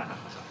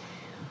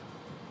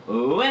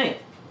 Winnie.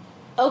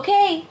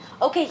 Okay,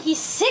 he's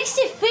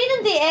 60 feet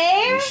in the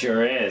air? He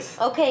sure is.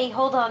 Okay,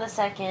 hold on a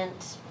second.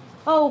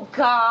 Oh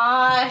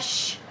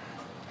gosh.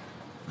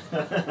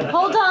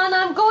 Hold on,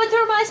 I'm going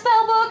through my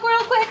spell book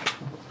real quick.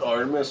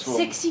 Artemis will,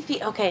 60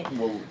 feet, okay.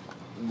 will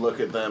look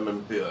at them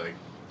and be like,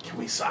 can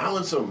we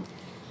silence them?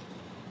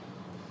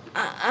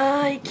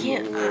 I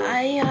can't,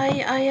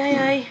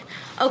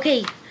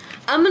 Okay,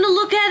 I'm gonna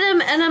look at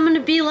him and I'm gonna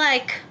be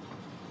like,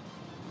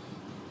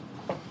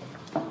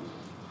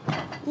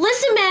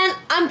 listen man,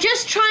 I'm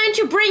just trying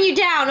to bring you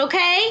down,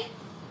 okay?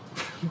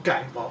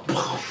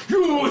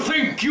 You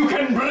think you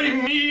can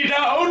bring me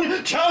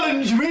down?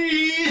 Challenge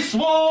me,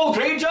 small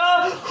creature!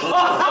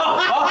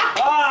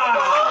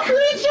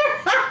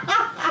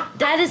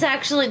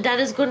 That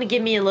is going to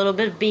give me a little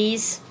bit of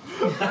bees.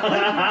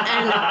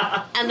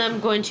 and I'm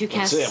going to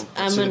cast.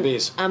 Let's see the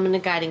bees. I'm gonna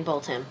guiding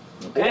bolt him.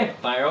 Okay,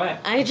 fire away.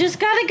 I just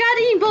got a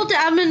guiding bolt.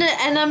 I'm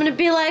gonna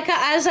be like,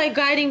 as I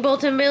guiding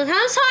bolt him, be like,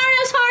 I'm sorry.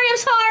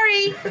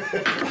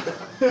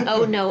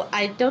 Oh no,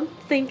 I don't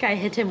think I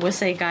hit him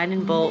with a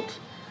guiding bolt.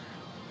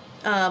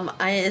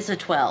 It's a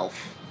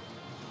 12.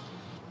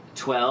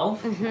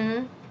 12?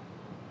 Mm-hmm.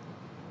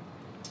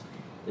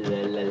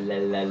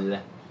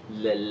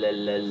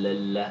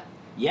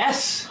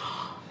 Yes!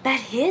 That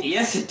hits?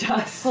 Yes, it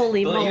does.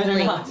 Holy Believe it or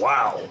moly. not.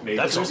 Wow,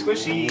 That's a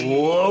squishy.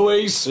 low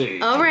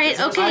AC. All right,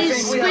 okay, I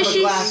think we have a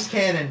glass squishy.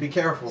 cannon. Be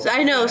careful.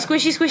 I know,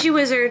 squishy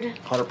wizard.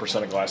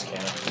 100% a glass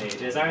cannon.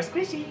 It is our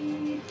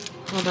squishy.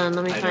 Hold on,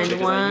 let me I know find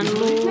because I one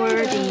usually more do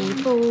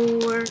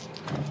D4.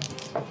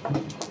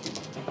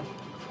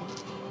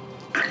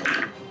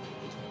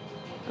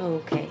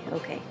 Okay.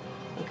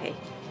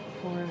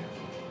 4,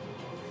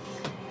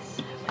 6,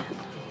 7.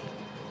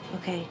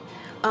 Okay.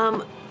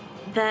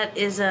 That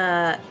is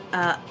 11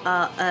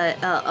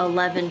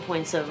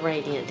 points of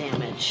radiant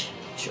damage.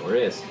 Sure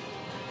is.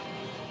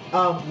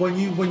 When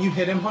you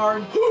hit him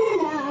hard,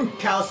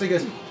 Callister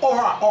goes,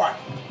 all right,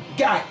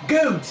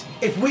 goons,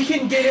 if we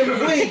can get him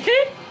weak,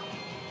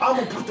 I'm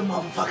gonna put the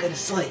motherfucker to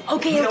sleep.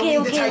 Okay, we don't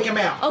need to take him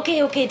out.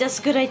 Okay, that's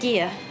a good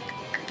idea.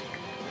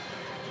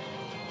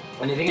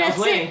 Anything That's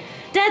else, Winnie?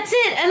 That's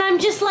it, and I'm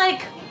just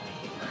like,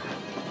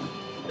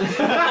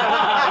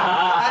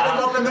 Add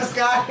him up in the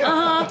sky.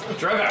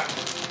 Drogar.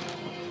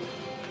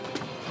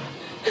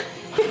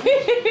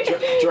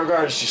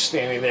 Drogar is just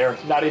standing there,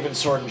 not even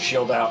sword and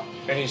shield out,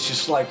 and he's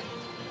just like,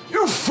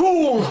 You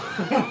fool!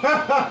 We're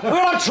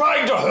not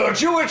trying to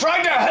hurt you, we're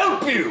trying to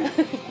help you!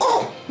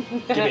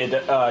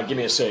 give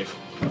me a save.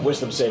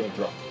 Wisdom saving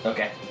throw.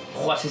 Okay.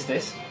 What is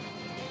this?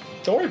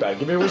 Don't worry about it.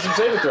 Give me a wisdom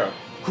saving throw.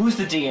 Who's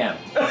the DM?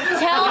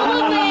 tell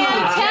the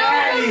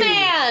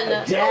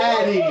man.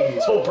 Daddy.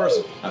 This whole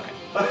person. Okay.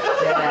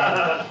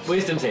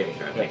 Wisdom saving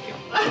throw. Thank you.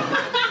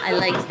 I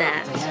like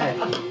that.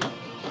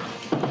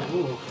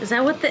 Is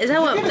that what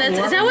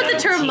the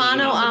term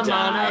mono on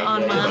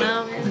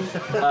mono is?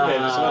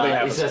 Nothing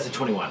happens. He says a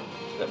 21.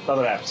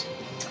 Nothing happens.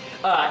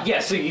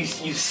 So you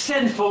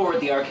send forward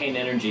the arcane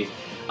energies,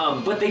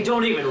 but they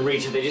don't even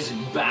reach it. They just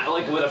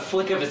like with a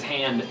flick of his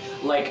hand,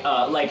 like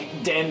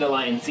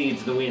dandelion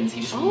seeds in the winds.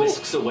 He just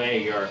whisks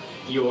away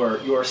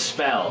your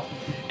spell,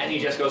 and he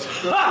just goes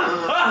ha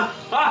ha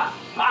ha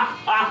ha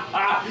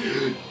ha,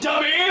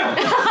 dummy!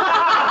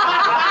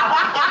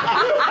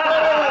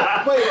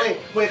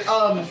 Wait.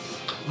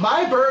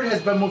 My bird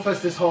has been with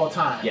us this whole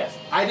time. Yes.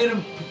 I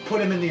didn't put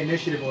him in the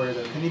initiative order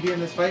though. Can he be in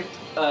this fight?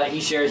 He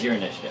shares your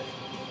initiative.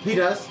 He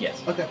does?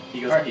 Yes. Okay.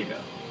 He goes All right. you go.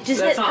 Does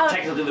That's it- not how-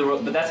 technically the rule,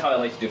 but that's how I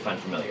like to do Find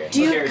Familiar. Do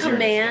He you shares your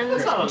command?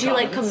 initiative. That's not Do you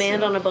like uncommon,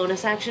 command so- on a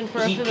bonus action for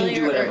a He familiar?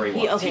 can do whatever he or-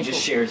 wants. okay, he just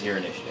cool. shares your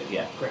initiative.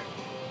 Yeah. Great.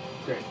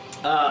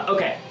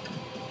 Okay.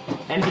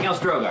 Anything else,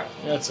 Drogar?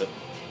 That's it.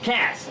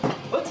 Cass.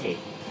 Whatty?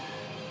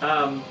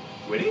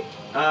 Witty?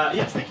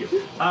 Yes, thank you.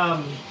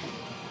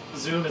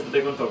 Zoom is the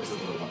big one, focus is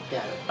the little one.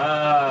 Got it.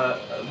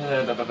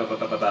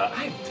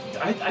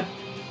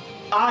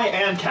 I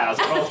and Kaz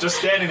are both just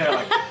standing there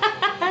like,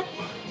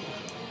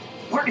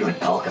 weren't you an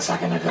elk a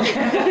second ago?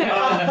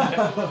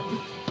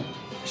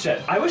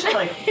 Shit, I wish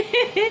I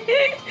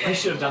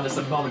should have done this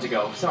a moment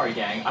ago. Sorry,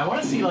 gang. I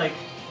want to see no.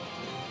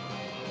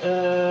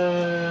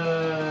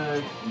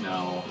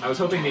 I was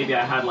hoping maybe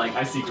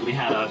I secretly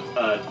had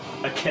a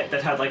kit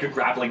that had like a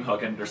grappling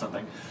hook in it or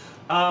something.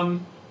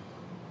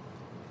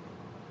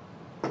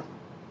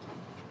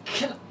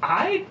 Can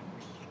I?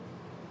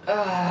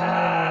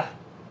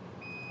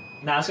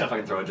 Nah, I'm just gonna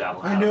fucking throw a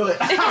javelin. I knew it.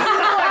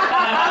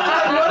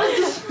 What is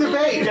this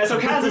debate? Yeah, so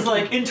Kaz is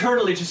like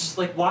internally just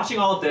like watching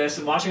all of this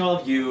and watching all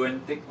of you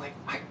and think like,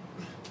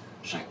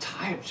 should I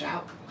tie a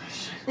javelin?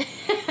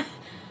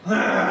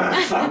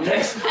 Fuck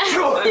this. Okay,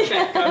 go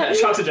ahead.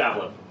 Chucks a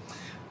javelin.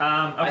 Okay.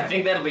 I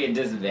think that'll be a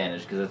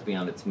disadvantage because that's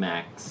beyond its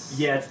max.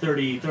 Yeah, it's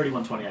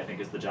 3120 I think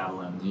is the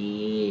javelin.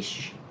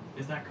 Yeesh.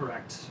 Is that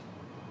correct?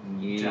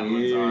 Yeesh.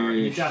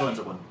 Javelins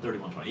are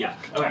 3120. Yeah.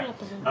 Okay.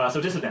 So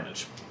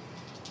disadvantage.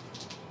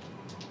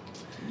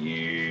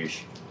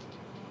 Yeesh.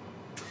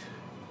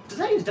 Does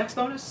that use Dex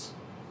bonus?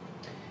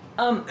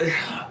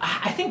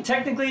 I think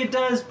technically it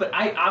does, but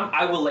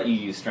I will let you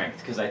use strength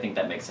because I think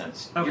that makes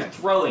sense. Okay. You're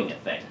throwing a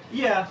thing.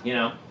 Yeah. You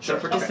know? Sure,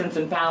 So for okay. distance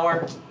and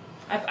power,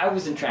 I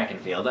was in track and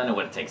field. I know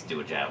what it takes to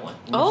do a javelin.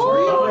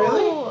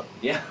 Oh,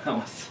 Yeah, I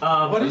was.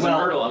 What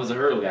I was a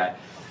hurdle guy.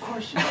 Of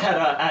course you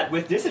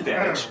With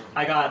disadvantage,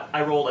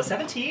 I rolled a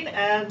 17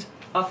 and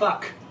a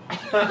fuck.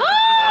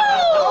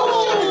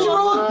 Oh, shit, did you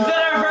roll Is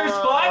that our first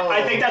fight?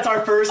 I think that's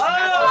our first. Oh,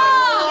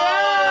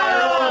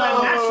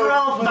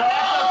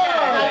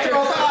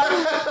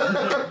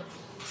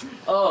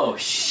 Oh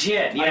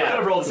shit! Yeah. I could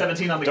have rolled a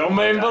 17 on the. Don't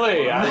make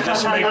believe. I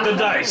just make the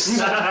dice.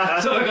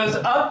 So it goes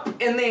up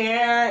in the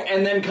air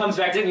and then comes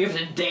back down. You have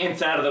to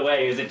dance out of the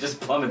way as it just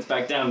plummets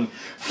back down,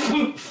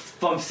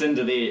 bumps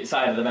into the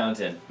side of the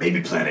mountain.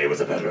 Maybe Plan A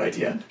was a better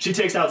idea. She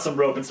takes out some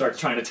rope and starts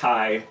trying to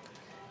tie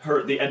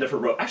the end of her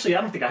rope. Actually,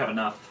 I don't think I have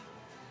enough.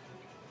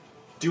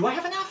 Do I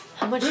have enough?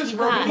 how much This you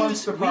rope got?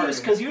 amongst the party.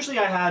 Because usually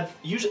at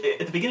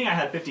the beginning I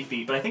had 50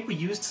 feet, but I think we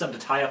used some to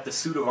tie up the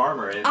suit of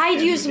armor. I'd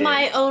used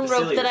my in own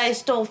rope that Basilius. I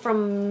stole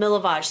from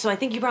Milovage, so I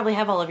think you probably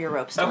have all of your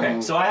ropes. Still. Okay,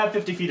 so I have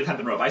 50 feet of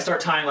hempen rope. I start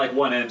tying like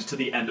one end to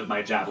the end of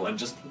my javelin,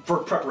 just for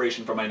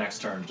preparation for my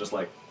next turn. Just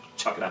like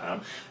chuck it up at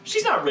him.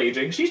 She's not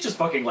raging. She's just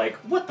fucking like,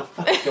 what the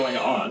fuck is going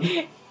on?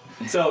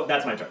 So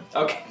that's my turn.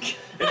 Okay.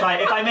 If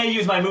I may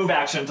use my move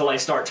action to like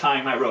start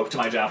tying my rope to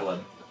my javelin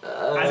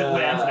as it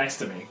lands next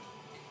to me.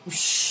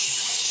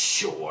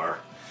 Sure.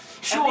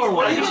 Sure, I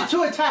why used not?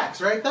 2 attacks,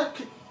 right? That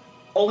could...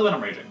 Only when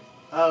I'm raging.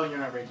 Oh, you're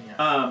not raging yet.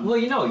 Well,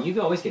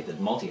 you always get the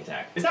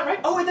multi-attack. Is that right?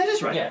 Oh, wait, that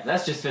is right. Yeah,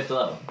 that's just 5th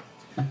level.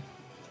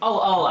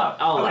 All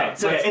out. Okay,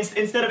 so yeah,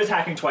 instead of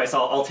attacking twice,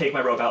 I'll take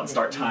my rope out and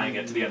start tying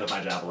it to the end of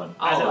my javelin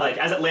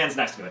as it lands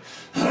next to me.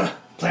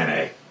 Plan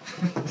A.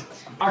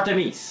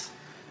 Artemis.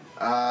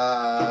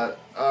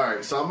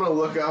 Alright, so I'm gonna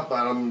look up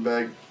at him and be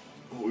like,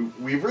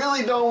 we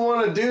really don't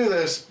want to do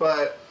this,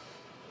 but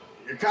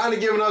you're kind of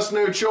giving us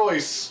no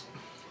choice.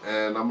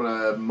 And I'm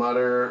gonna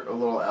mutter a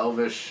little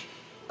elvish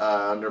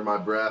under my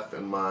breath,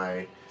 and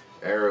my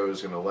arrow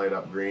is gonna light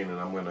up green, and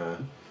I'm gonna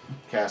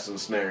cast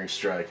Ensnaring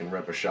Strike and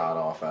rip a shot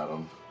off at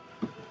him.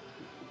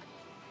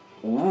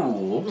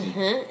 Ooh.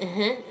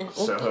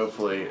 So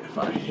hopefully, if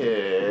I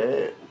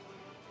hit.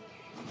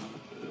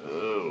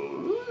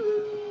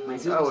 Oh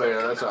wait,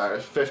 no, that's alright.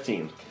 It's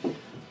 15.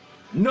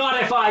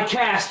 Not if I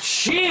cast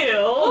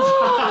shield.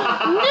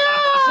 No!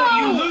 So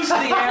you lose the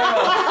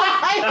arrow.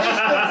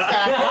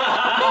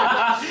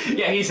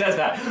 Yeah, he says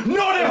that.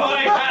 Not if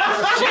I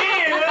cast shield.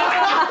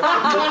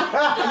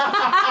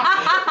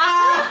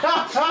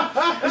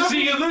 So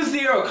you lose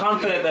the arrow,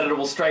 confident that it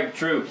will strike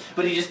true,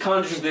 but he just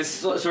conjures this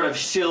sort of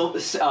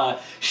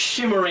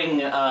shimmering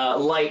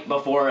light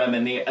before him,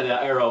 and the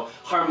arrow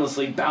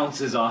harmlessly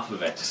bounces off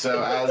of it.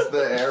 So as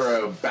the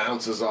arrow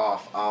bounces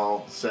off,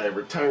 I'll say,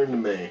 "Return to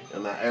me,"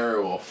 and that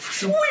arrow will,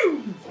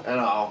 and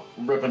I'll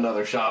rip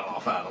another shot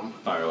off at him.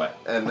 Fire away.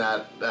 And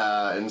that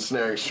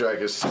Ensnaring Strike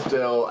is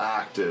still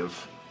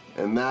active,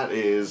 and that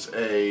is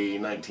a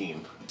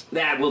 19.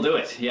 That will do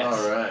it. Yes.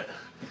 All right.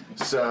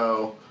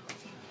 So,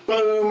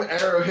 Boom!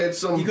 Arrow hits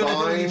some You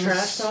gonna do any vines.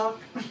 trash talk?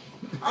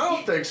 I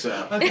don't think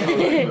so.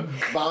 Okay.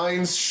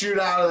 Vines shoot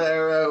out of the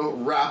arrow,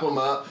 wrap him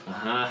up,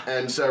 Uh-huh.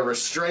 and so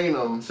restrain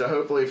him. So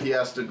hopefully, if he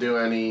has to do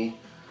any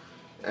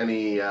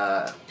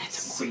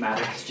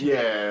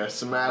somatic,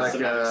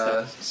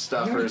 somatic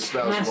stuff for his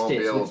spells, he Cast won't it,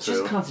 be so able it's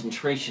just to.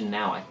 concentration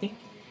now, I think.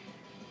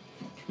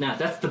 Nah,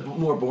 that's the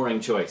more boring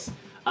choice.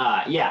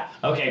 Yeah,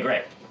 okay,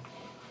 great.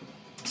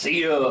 So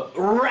you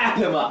wrap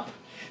him up.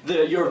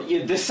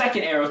 The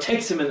second arrow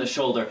takes him in the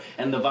shoulder,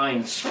 and the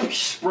vines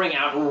spring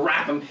out and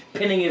wrap him,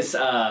 pinning his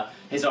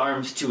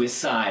arms to his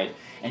side,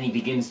 and he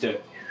begins to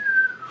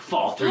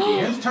fall through the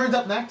air. Whose turns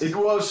up next?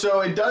 So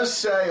it does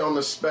say on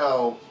the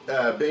spell,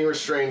 being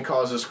restrained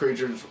causes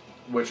creatures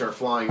which are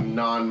flying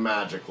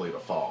non-magically to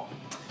fall.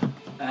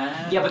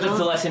 Yeah, but that's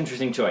the less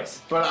interesting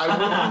choice. But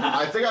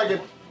I think I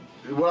get.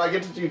 Would I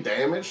get to do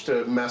damage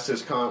to mess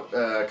his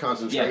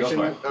concentration? Yeah, go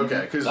for it. Okay,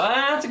 because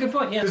that's a good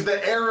point. Yeah, because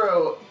the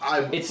arrow,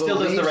 It still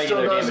does the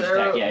regular damage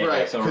attack, yeah,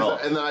 right? so roll.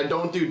 And then I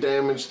don't do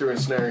damage through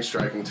ensnaring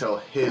strike until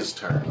his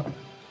turn.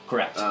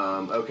 Correct.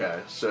 Okay,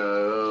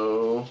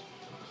 so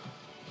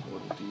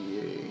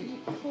 1d8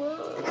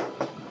 plus.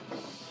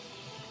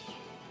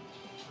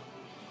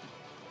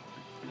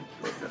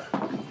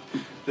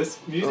 This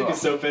music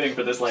is so fitting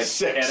for this like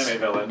 6 anime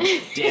villain.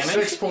 Damage?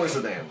 6 points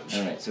of damage.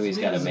 All right, so he's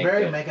got to This is make.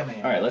 very it. Mega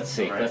Man. All right, let's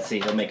see. Right. Let's see.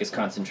 He'll make his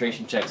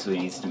concentration check, so he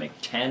needs to make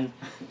 10.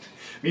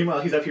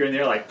 Meanwhile, he's up here in the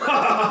air like, ha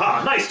ha ha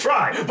ha, nice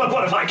try, but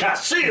what if I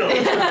cast shield?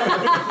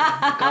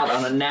 Got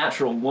on a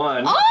natural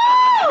 1.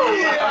 Oh!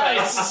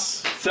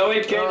 Yes! So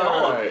it can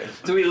hold. Alright.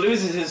 So he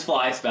loses his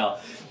fly spell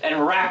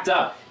and wrapped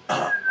up.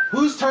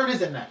 Whose turn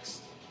is it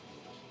next?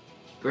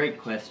 Great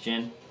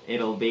question.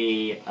 It'll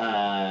be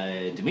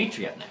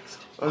Dimitri up next.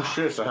 Oh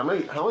shit! So how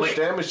much Wait,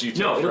 damage do you take?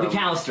 No, it'll be from?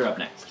 Callister up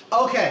next.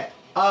 Okay.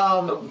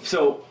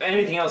 So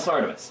anything else,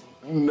 Artemis?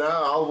 No,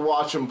 I'll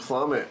watch him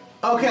plummet.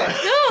 Okay.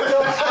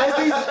 So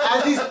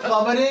as he's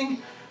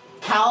plummeting,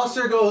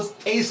 Callister goes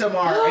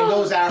ASMR and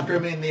goes after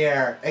him in the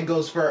air and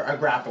goes for a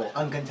grapple,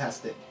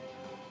 uncontested.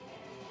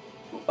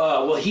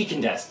 Well, he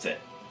contests it.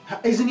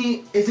 Isn't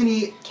he?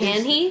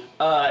 Can he?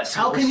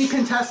 How can he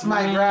contest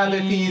my grab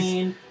if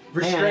he's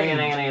restrained?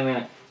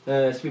 Hang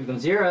on. Speed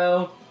becomes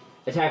 0.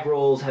 Attack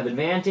rolls have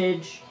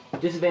advantage.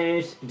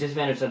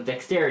 Disadvantage on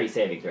dexterity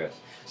saving throws.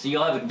 So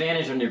you'll have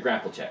advantage on your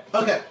grapple check.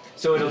 Okay.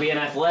 So it'll be an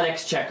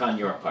athletics check on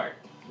your part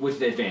with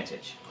the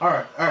advantage. All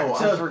right. Oh,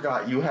 So I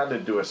forgot. You had to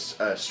do a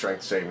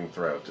strength saving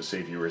throw to see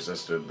if you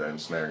resisted the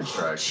ensnaring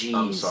strike. jeez.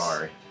 I'm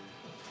sorry.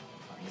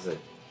 Is it?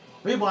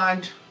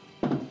 rewind.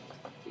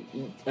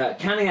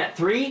 Counting at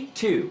 3,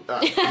 2.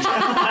 So you failed.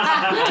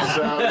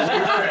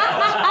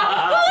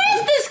 Who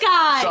is this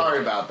guy? Sorry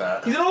about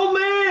that. He's an old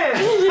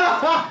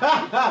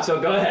man! So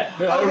go ahead.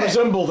 Yeah, I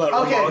resemble that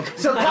remark. Okay,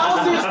 so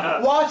Callister's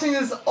watching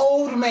this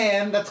old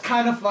man that's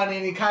kind of funny,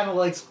 and he kind of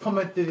like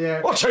plummeted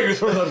there. I'll take you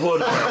through that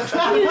wood.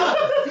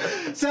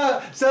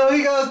 So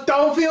he goes,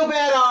 "Don't feel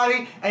bad,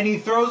 Artie," and he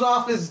throws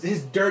off his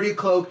dirty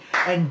cloak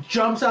and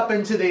jumps up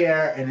into the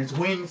air, and his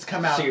wings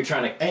come out. So you're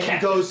trying to and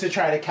catch he goes to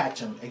try to catch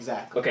him.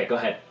 Exactly. Okay, go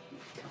ahead.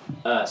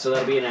 So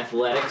that'll be an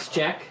athletics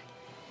check.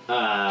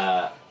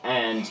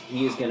 And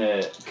he's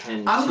gonna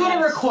contest. I'm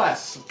gonna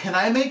request. Can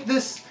I make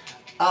this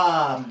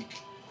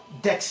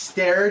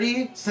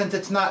dexterity since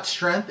it's not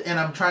strength, and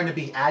I'm trying to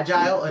be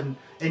agile and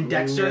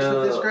dexterous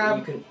with this grab?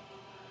 You can...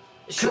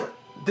 Sure.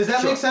 Does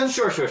that make sense?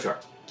 Sure.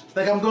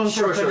 Like I'm going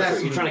for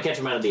finesse. You're trying to catch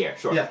him out of the air.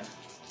 Sure. Yeah.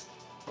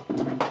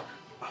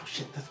 Oh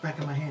shit! That's back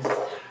in my hand.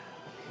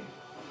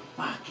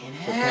 Fucking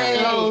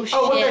hey! Oh,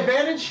 Oh, with shit.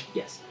 advantage?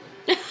 Yes.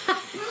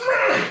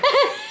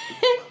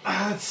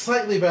 It's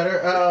slightly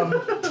better.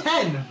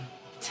 10.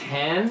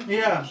 10.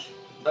 Yeah.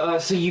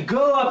 So you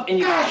go up and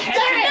you catch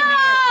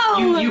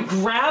him. You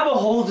grab a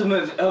hold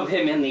of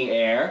him in the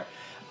air,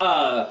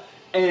 and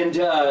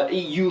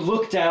you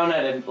look down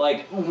at him,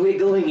 like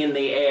wiggling in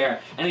the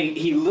air, and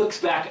he looks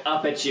back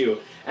up at you,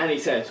 and he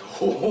says,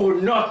 "Oh,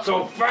 not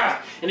so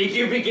fast!" And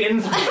he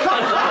begins. I'll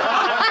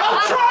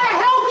try to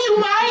help you,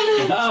 mate.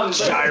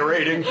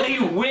 Gyrating. He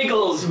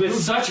wiggles with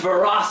such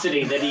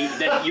ferocity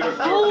that your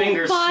Oh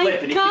fingers my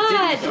slip, and he God.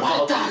 continues to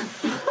fall.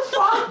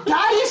 Fuck,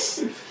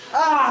 dice.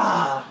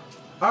 Ah.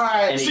 All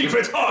right. And he-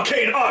 Secret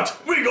arcane art,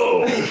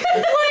 wiggle!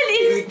 What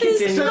is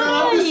this So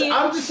guy?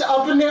 I'm just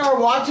up in there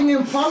watching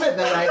him plummet.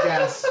 Then I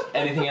guess.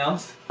 Anything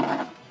else?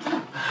 God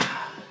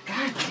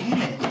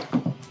damn it!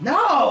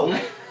 No.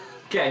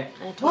 Okay.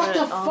 What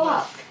the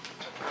fuck?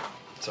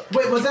 Sorry.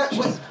 Wait,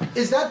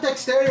 is that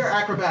dexterity or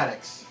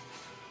acrobatics?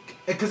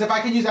 Because if I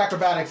can use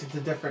acrobatics, it's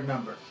a different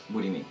number.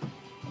 What do you mean?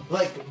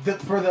 Like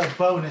for the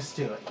bonus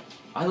to it.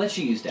 I let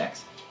you use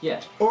Dex.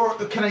 Yeah. Or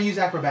can I use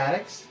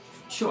acrobatics?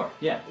 Sure.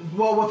 Yeah.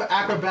 Well, with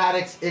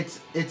acrobatics,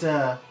 it's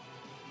a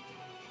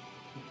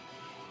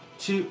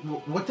 2.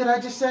 What did I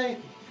just say?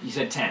 You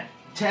said 10.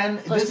 10.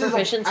 Plus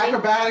proficiency?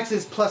 Acrobatics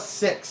is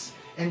 +6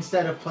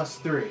 instead of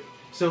 +3,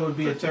 so it would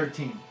be a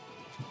 13.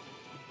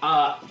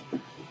 Okay,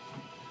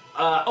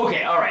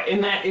 all right.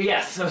 In that,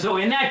 yes. So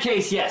in that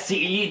case, yes.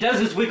 He does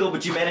his wiggle,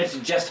 but you manage to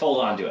just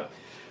hold on to him.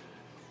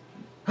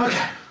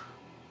 Okay.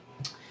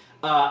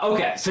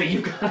 Okay, so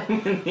you got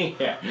him in the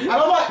air.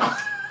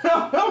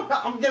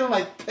 I'm getting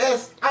like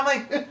pissed. I'm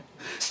like,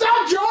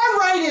 stop jaw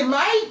writing,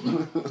 mate.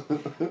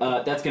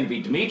 That's gonna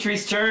be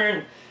Dimitri's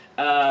turn.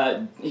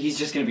 He's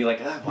just gonna be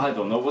like, I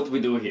don't know, what do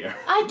we do here?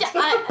 I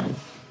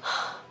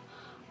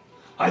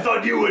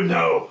thought you would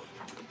know.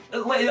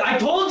 I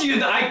told you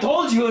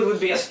it would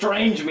be a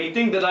strange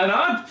meeting, did I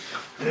not?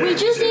 We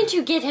just need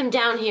to get him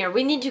down here.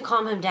 We need to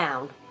calm him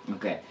down.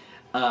 Okay.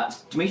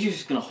 Dimitri's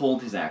just gonna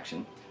hold his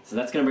action. So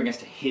that's gonna bring us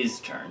to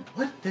his turn.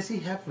 What does he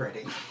have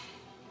ready?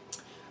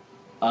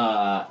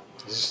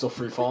 Is he still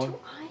free falling?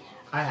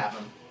 I have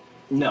him.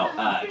 No,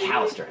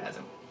 Callister has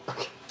him.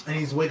 And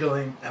he's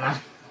wiggling, and I'm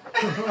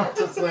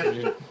just like...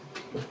 You're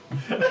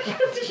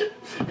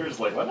just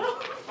like, what now?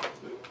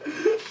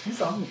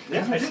 He's on.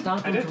 Yeah, I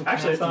did.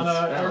 Actually, I thought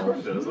I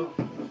recorded it as well.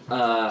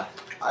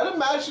 I'd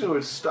imagine it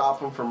would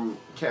stop him from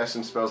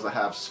casting spells that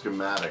have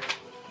schematic.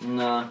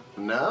 No.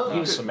 No? He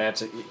was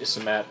somatic, he can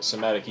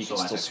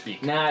still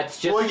speak. Nah, it's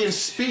just... Well, he can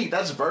speak.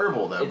 That's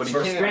verbal, though. But he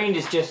for can't... strange,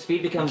 it's just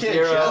speed becomes he can't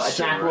 0,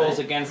 gesture, attack right? rolls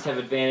against have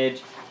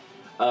advantage.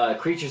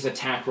 Creatures'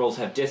 attack rolls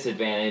have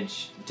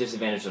disadvantage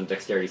on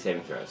dexterity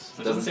saving throws.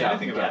 So it doesn't say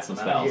anything about some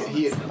somatic.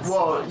 spells.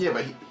 Well, yeah,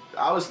 but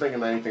I was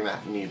thinking anything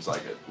that needs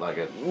but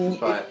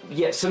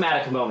Yeah,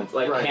 somatic moments,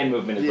 like Right. hand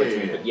movement is Yeah, what you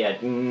mean, yeah. but yeah,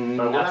 But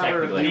not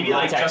whatever- technically. Maybe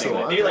not like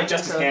technically.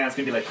 Justice's hands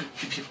can be like.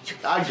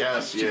 I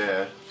guess,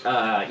 yeah.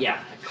 Yeah.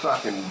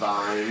 Fucking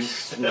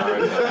vines.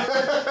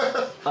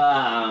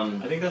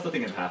 I think that's the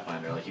thing in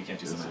Pathfinder. Like you can't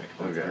do somatic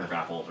if you're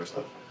grappled or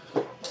stuff.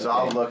 So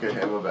I'll look at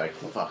him and be like,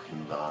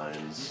 fucking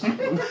vines.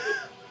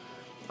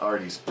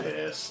 Artie's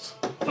pissed.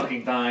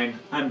 Fucking Vine.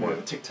 I'm more of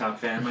a TikTok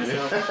fan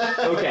myself.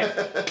 Okay.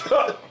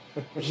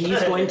 He's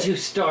going to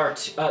start,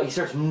 he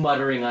starts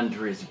muttering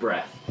under his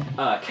breath,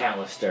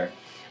 Callister.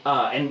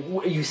 And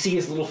you see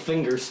his little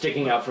fingers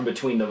sticking out from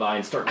between the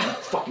vines, starting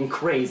fucking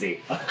crazy.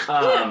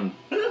 And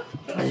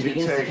he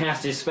begins to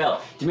cast his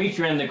spell.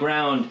 Dimitri on the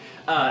ground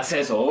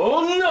says,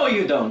 "Oh, no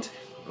you don't."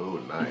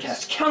 Oh, nice. And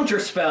cast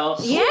counterspell.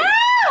 Yeah!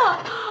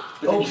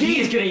 But then he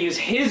is going to use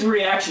his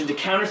reaction to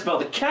counterspell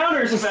the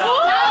counterspell.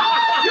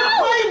 You're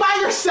playing by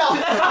yourself!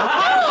 The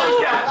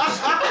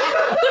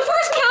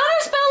first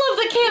counterspell of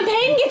the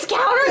campaign gets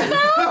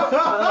counterspell?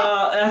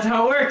 That's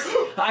how it works.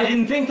 I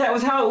didn't think that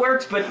was how it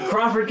worked, but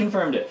Crawford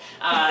confirmed it.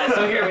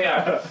 So here we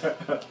are.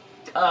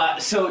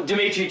 So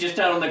Dimitri just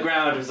down on the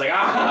ground was like,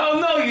 "Oh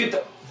no, you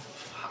don't."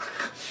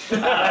 So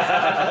he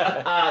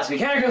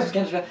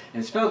counterspell,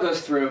 and the spell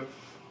goes through.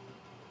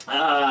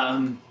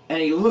 And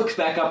he looks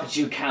back up at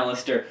you,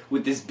 Callister,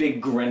 with this big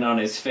grin on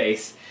his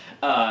face.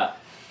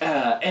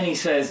 And he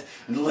says,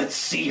 "Let's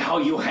see how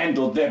you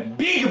handle the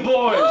big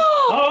boys."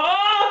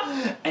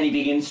 And he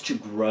begins to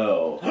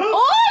grow.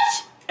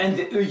 What? And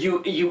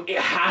you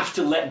have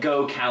to let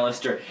go,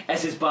 Callister.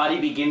 As his body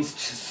begins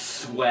to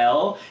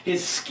swell,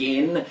 his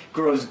skin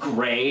grows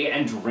gray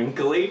and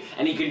wrinkly,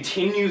 and he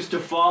continues to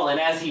fall, and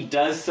as he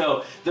does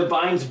so, the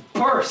vines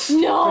burst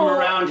from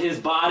around his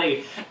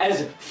body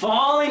as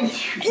falling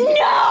through.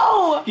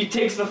 No! He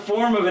takes the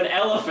form of an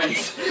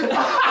elephant.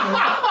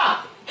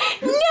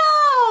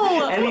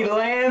 No! And he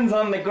lands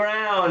on the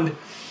ground.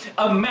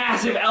 A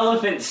massive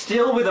elephant,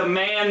 still with a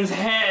man's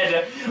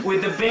head,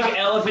 with the big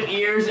elephant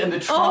ears and the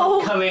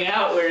trunk coming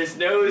out where his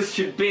nose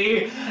should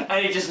be.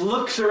 And he just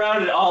looks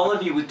around at all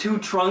of you with two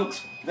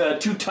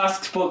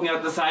tusks poking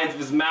out the sides of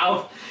his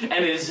mouth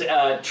and his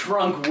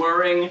trunk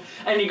whirring.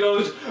 And he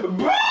goes,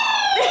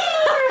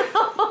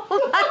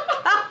 Oh my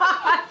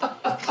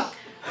god!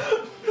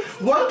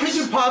 What could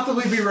you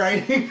possibly be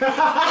writing?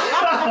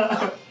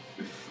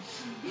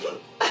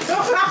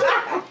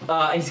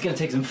 And he's gonna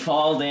take some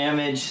fall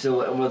damage.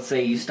 So let's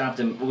say you stopped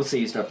him. We'll say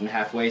you stopped him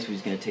halfway. So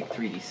he's gonna take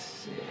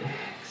 3d6.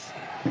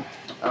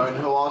 Oh, and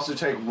he'll also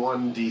take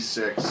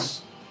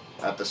 1d6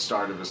 at the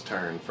start of his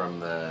turn from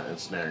the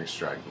ensnaring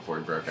strike before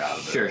he broke out of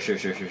it.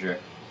 Sure.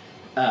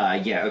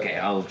 Yeah. Okay.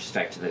 I'll just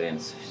factor that in.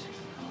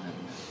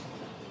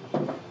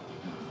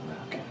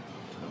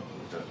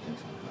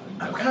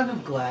 I'm kind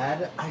of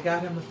glad I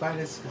got him to fight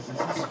us because this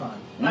is fun.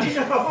 I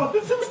know,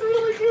 this is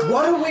really good.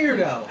 What a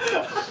weirdo!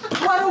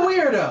 What a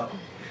weirdo!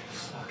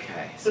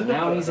 Okay, so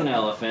now he's an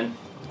elephant.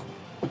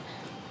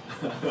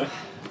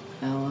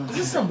 This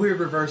is some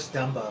weird reverse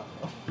Dumbo.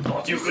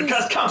 Thought you could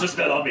cast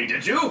counterspell on me,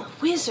 did you?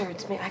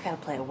 Wizards. I gotta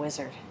play a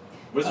wizard.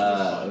 Wizards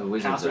are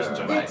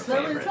my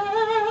favorite.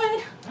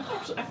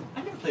 Actually,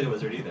 I never played a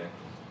wizard either.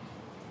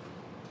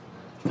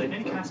 Played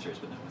many casters,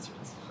 but no wizards.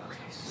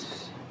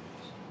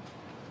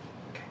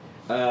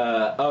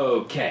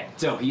 Okay,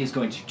 so he is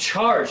going to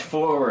charge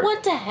forward.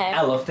 What the heck?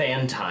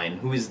 Elephantine.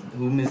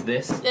 Whom is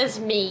this? It's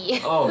me.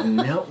 Oh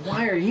no!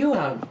 Why are you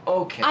out?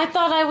 Okay. I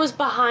thought I was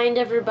behind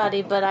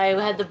everybody, but I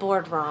had the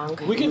board wrong.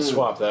 We can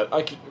swap that.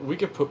 We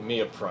could put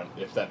me up front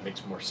if that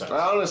makes more sense.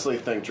 I honestly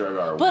think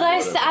Drogar But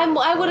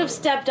I would have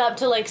stepped up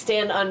to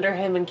stand under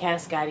him and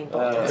cast guiding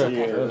bolt. It's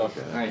okay. Fair enough.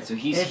 All right, so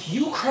he's. If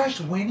you crush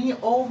Winnie,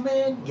 old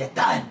man, you're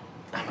done.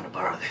 I'm gonna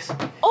borrow this.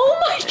 Oh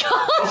my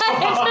god!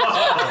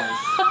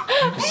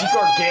 Is he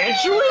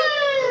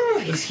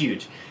gargantuan? He's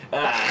huge.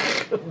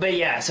 But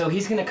yeah, so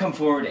he's gonna come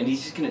forward and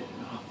he's just gonna.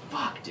 Oh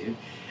fuck, dude.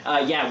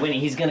 Yeah, Winnie,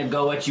 he's gonna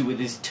go at you with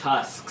his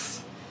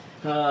tusks.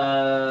 He's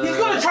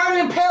gonna try to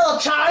impale a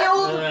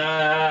child?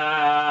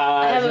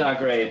 That's not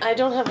great. I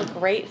don't have a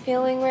great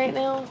feeling right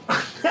now.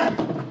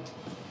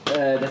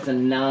 That's a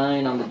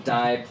 9 on the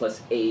die,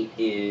 plus 8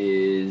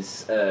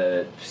 is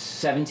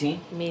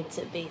 17. Meets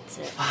it, beats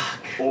it.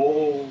 Fuck.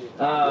 Oh.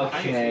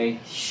 Okay.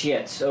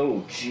 Shit.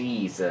 Oh,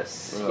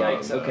 Jesus.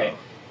 Yikes. no. Okay.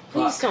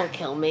 Please Fuck. don't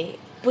kill me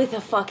with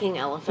a fucking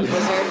elephant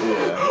wizard.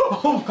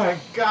 Oh my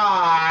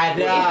god.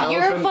 If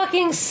your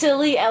fucking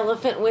silly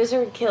elephant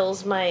wizard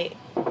kills my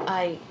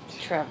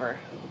Trevor.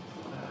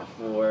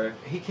 4.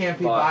 He can't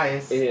be Fuck.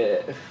 biased.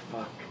 Yeah.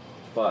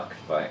 Fuck.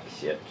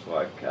 Shit.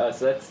 Fuck.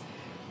 So that's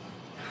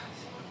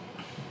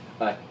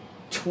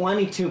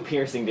 22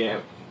 piercing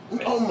damage.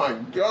 Oh my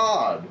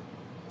god.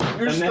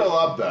 You're And still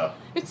then- up though.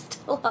 You're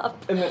still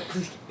up. And then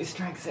please give me a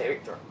strength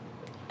saving throw.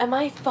 Am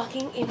I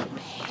fucking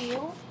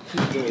impaled?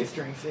 Please give me a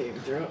strength saving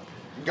throw.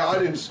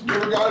 Guidance.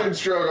 Give her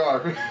guidance,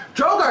 Drogar.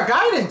 Drogar,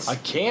 guidance! I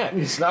can't.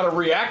 It's not a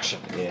reaction.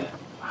 Yeah.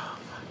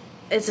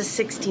 It's a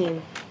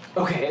 16.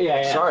 Okay,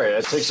 yeah. Sorry,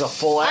 that takes a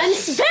full I'm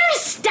action. very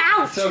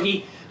stout! So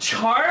he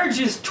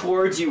charges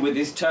towards you with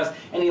his tusk,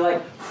 and he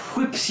like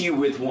whips you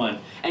with one,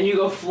 and you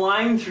go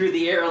flying through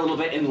the air a little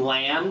bit and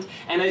land.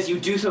 And as you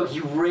do so, he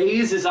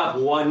raises up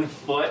one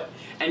foot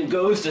and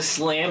goes to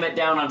slam it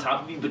down on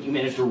top of you, but you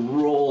manage to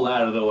roll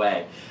out of the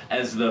way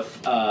as the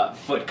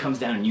foot comes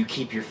down, and you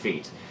keep your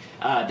feet.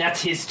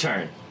 That's his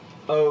turn.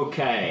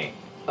 Okay,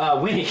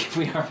 Winnie,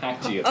 we are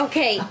back to you.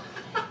 Okay.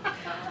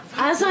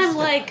 As I'm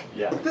like,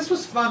 This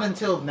was fun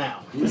until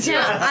now.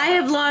 yeah, I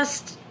have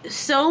lost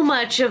so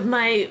much of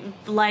my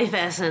life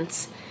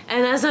essence.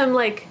 And as I'm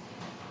like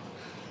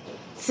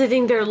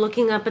sitting there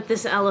looking up at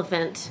this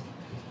elephant,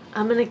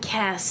 I'm gonna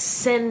cast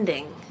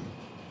Sending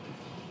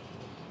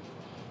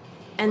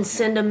and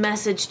send a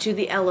message to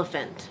the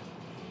elephant.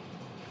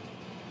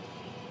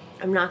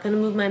 I'm not gonna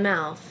move my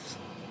mouth.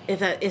 Is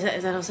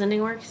that how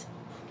Sending works?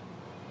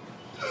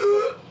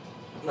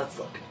 Let's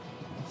look.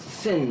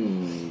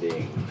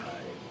 Sending.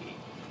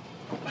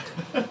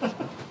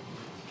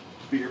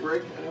 Beer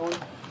break, anyone?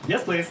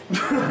 Yes, please.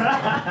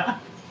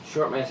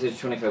 Short message,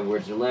 25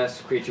 words or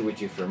less. Creature which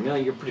you're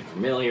familiar, pretty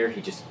familiar.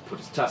 He just put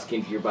his tusk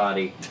into your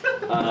body.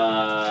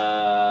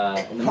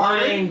 And the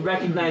mind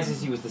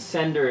recognizes you as the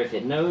sender if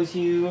it knows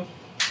you.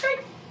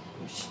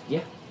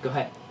 Yeah, go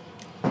ahead.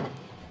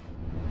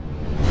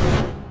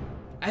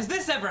 Has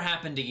this ever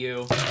happened to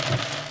you?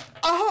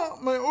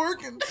 My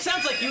organs.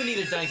 Sounds like you need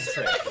a dice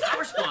tray.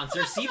 Our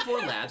sponsor,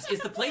 C4 Labs, is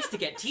the place to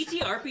get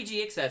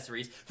TTRPG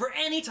accessories for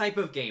any type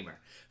of gamer.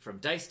 From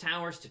dice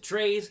towers to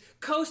trays,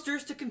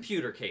 coasters to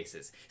computer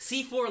cases,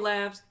 C4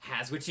 Labs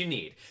has what you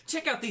need.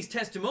 Check out these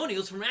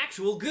testimonials from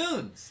actual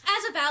goons.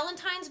 As a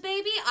Valentine's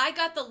baby, I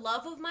got the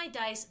love of my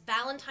dice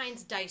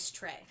Valentine's dice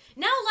tray.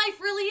 Now life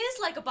really is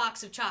like a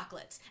box of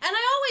chocolates, and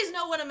I always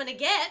know what I'm gonna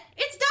get.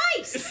 It's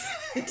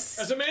dice!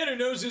 As a man who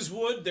knows his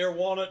wood, their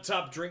walnut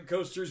top drink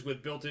coasters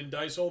with built-in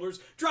dice holders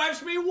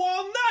drives me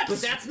walnuts! But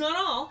that's not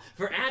all.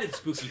 For added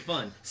spooky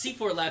fun,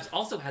 C4 Labs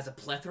also has a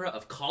plethora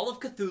of Call of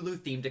Cthulhu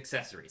themed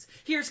accessories.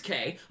 Here's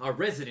Kay, our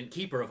resident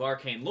keeper of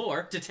arcane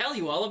lore, to tell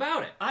you all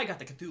about it. I got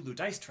the Cthulhu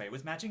dice tray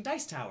with matching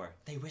dice tower.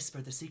 They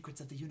whisper the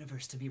secrets of the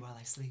universe to me while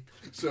I sleep.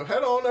 So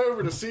head on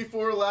over to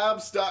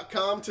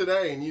c4labs.com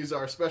today and use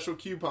our special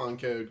coupon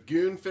code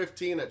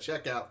GOON15 at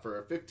checkout for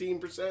a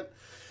 15%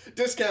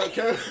 discount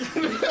code.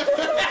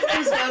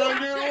 Discount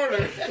on your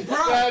order. That's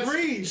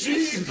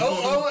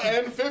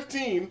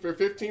GOON15 for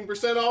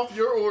 15% off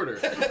your order.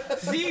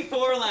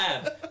 C4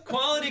 Labs,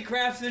 quality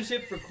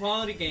craftsmanship for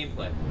quality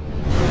gameplay.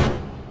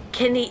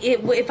 Can he,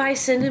 if I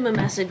send him a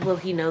message, will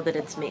he know that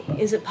it's me?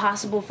 Is it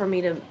possible for me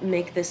to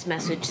make this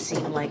message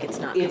seem like it's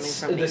not coming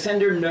from me? The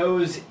sender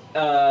knows,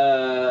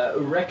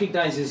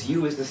 recognizes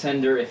you as the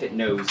sender if it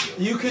knows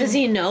you. Does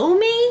he know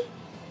me?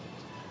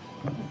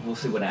 We'll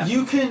see what happens.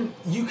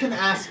 You can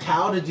ask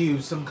Cal to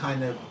do some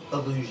kind of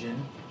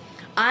illusion.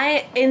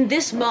 I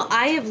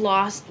have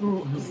lost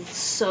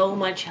so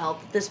much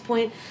health at this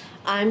point.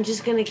 I'm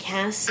just gonna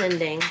cast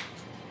Sending,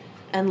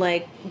 and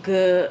like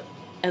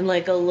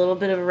a little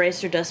bit of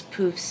eraser dust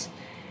poofs,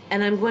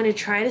 and I'm going to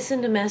try to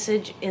send a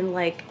message in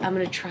I'm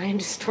going to try and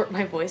distort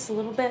my voice a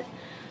little bit.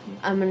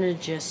 I'm going to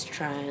just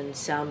try and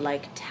sound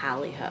like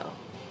Tally-Ho.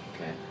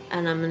 Okay.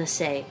 And I'm going to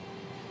say,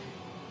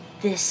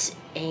 this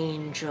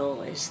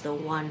angel is the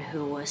one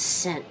who was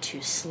sent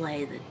to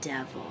slay the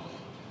devil.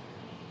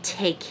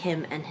 Take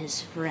him and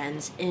his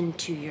friends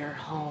into your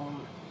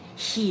home.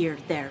 Hear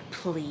their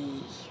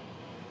plea.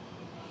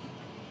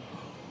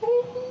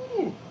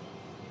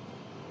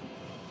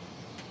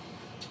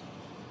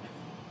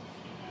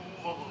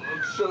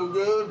 That's so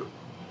good.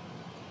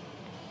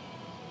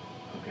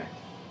 Okay.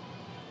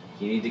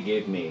 You need to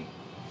give me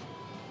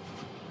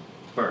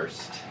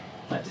first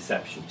a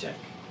deception check.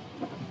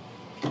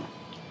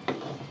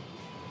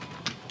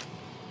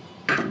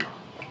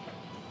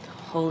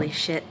 Holy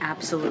shit,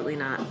 absolutely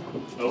not.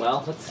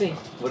 Well, let's see.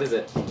 What is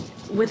it?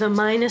 With a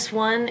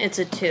 -1, it's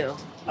a 2.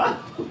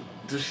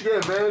 Does she get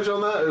advantage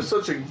on that? It was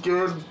such a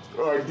good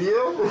idea.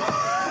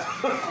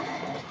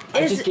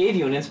 I just gave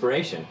you an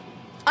inspiration.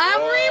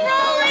 I'm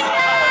re-rolling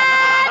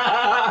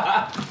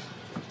that!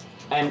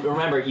 And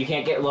remember, you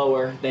can't get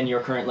lower than your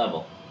current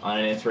level on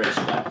an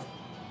inspiration die.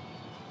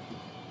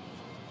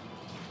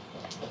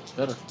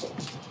 Better.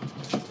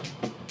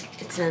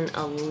 It's an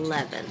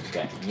 11.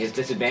 Okay. He has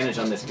disadvantage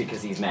on this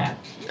because he's mad.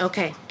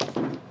 Okay.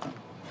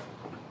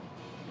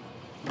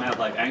 Mad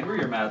like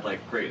angry or mad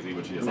like crazy,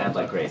 which he is. Mad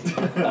like crazy.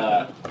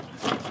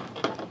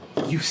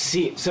 You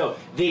see, so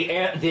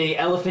the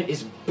elephant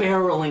is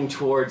barreling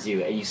towards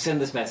you, and you send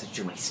this message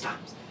to him, and he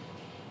stops.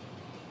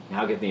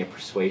 Now give me a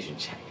persuasion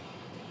check.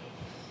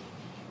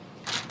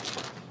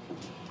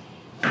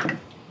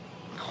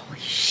 Holy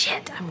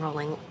shit, I'm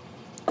rolling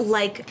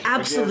like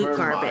absolute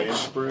garbage.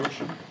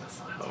 Inspiration. That's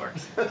not how it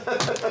works.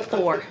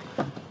 4.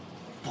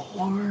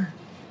 4?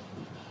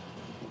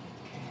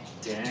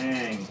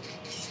 Dang.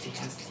 He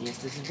has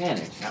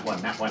disadvantage. That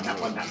one.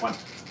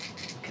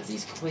 Because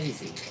he's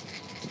crazy.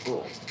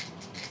 Roll.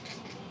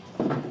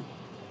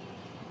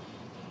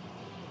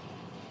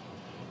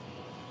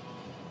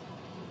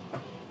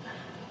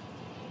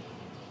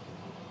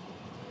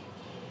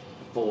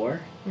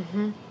 Four.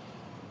 Mm-hmm.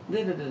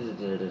 Where's the thing?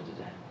 Here it is.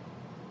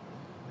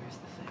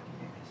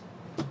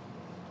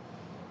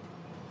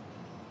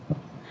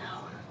 No.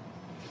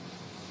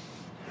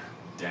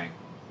 Dang.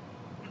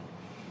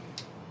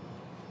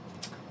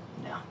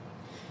 No.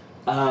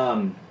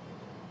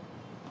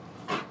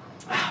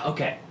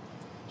 Okay.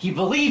 He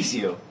believes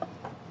you.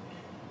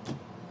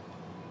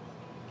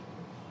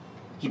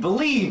 He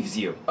believes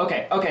you.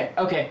 Okay.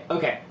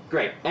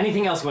 Great.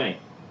 Anything else, Winnie?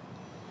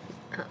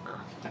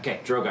 Okay,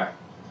 Drogar.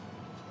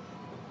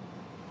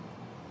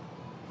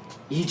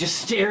 He just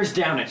stares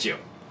down at you.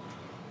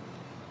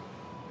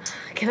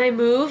 Can I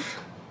move?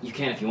 You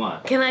can if you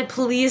want. Can I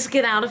please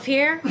get out of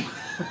here?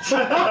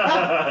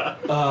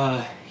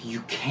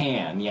 You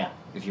can, yeah,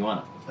 if you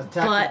want to.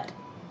 Attack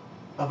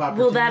But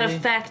will that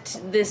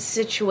affect this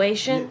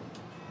situation?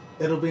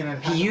 It'll be an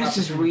attack. He used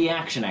his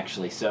reaction,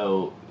 actually,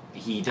 so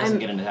he doesn't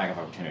get an attack of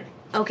opportunity.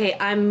 Okay,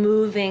 I'm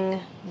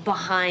moving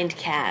behind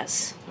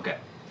Kaz. Okay.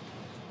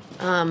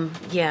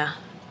 Yeah.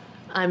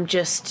 I'm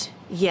just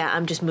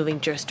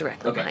moving just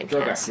directly behind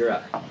Drogar, Kaz. you're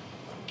up.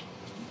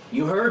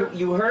 You heard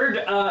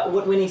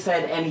what Winnie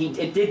said, and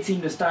it did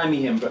seem to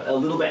stymie him a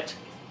little bit.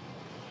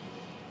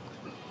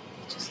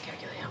 Just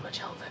calculate how much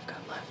health I've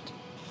got left.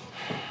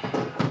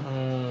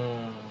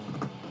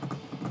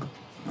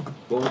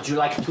 What would you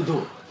like to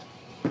do?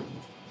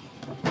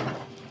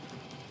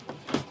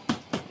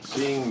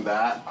 Seeing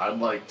that, I'd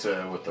like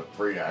to, with the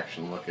free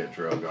action, look at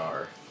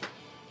Drogar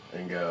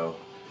and go,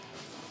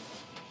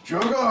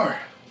 Drogar,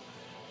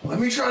 let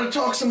me try to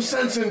talk some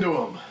sense into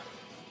him.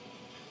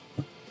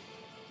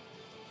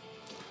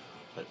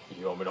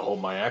 You want me to hold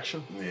my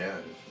action?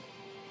 Yeah,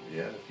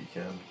 if you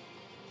can.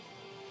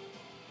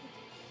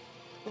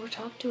 Or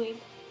talk to him.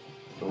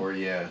 Or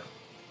Yeah,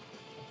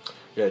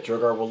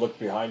 Drogar will look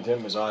behind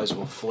him, his eyes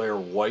will flare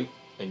white,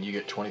 and you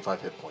get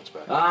 25 hit points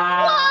back.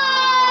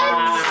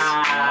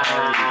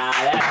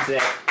 That's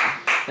it.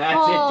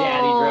 That's it,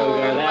 Daddy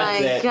Drogar.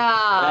 That's my it.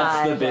 God.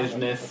 That's the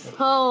business.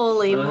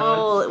 Holy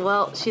moly.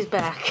 Well, she's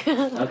back.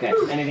 Okay,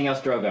 anything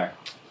else, Drogar?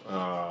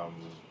 I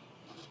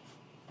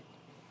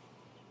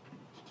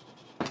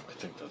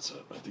think that's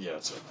it. Yeah,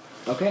 that's it.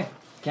 Okay,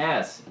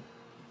 Kaz.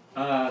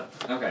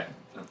 Okay.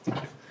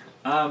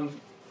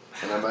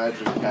 And I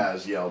imagine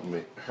Kaz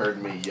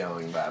heard me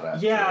yelling that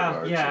at Yeah,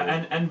 Drogar, yeah,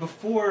 too. and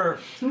before...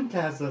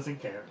 Kaz doesn't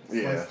care.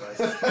 Yeah.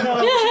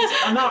 No,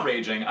 I'm not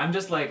raging. I'm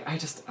just like,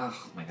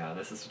 oh my god,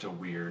 this is such a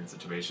weird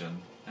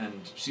situation. And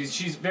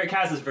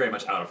Kaz is very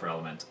much out of her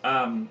element.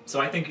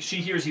 So I think she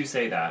hears you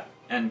say that,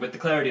 and with the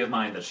clarity of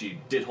mind that she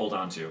did hold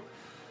on to,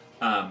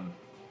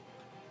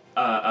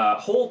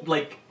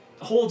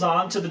 hold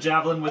on to the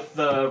javelin with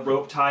the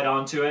rope tied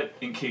onto it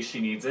in case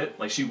she needs it.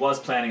 Like, she was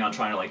planning on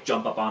trying to, like,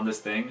 jump up on this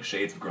thing,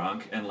 Shades of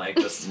Gronk, and, like,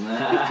 just...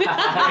 Like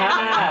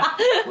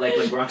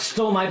when Gronk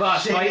stole my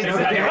boss fight.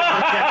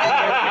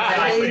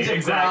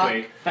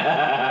 Exactly.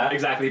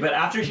 Exactly. But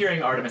after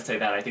hearing Artemis say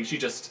that, I think she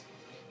just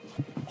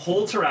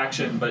holds her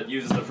action, but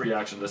uses the free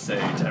action to say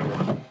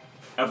to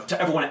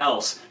everyone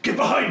else, "Get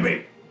behind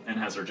me!" and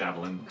has her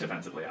javelin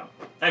defensively out.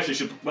 Actually,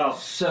 she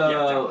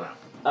javelin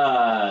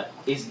out.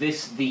 Is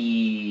this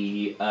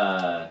the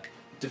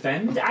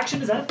defend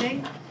action? Is that a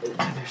thing?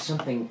 There's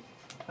something.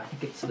 I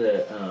think it's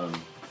the.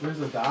 There's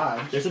a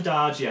dodge. There's a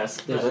dodge, yes.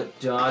 There's a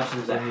dodge.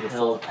 There's a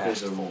help.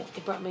 There's a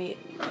It brought me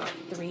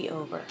 3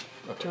 over. Do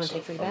you want to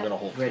take 3 back? I'm gonna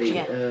hold ready.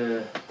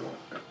 Yeah.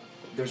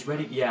 There's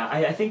ready. Yeah,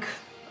 I think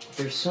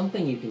there's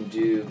something you can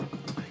do.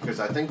 Because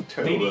I think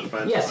total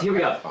defense. Yes, here we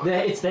go. Fine.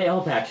 It's the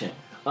help action.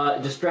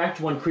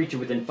 Distract one creature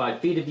within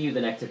 5 feet of you.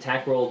 The next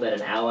attack roll that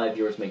an ally of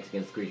yours makes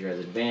against the creature has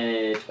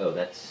advantage. Oh,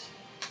 that's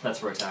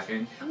for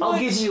attacking. I'll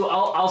give you.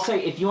 I'll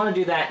say if you want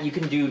to do that, you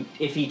can do.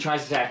 If he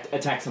tries to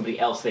attack somebody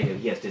else,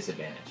 he has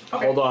disadvantage.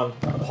 Okay. Hold on.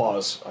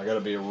 Pause. I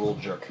gotta be a rule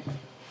jerk.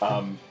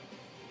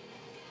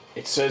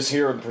 It says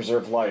here in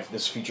Preserve Life,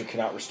 this feature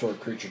cannot restore a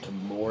creature to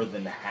more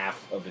than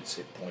half of its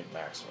hit point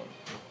maximum.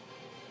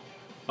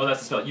 Oh, that's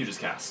the spell you just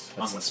cast.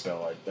 That's the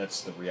spell.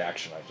 That's the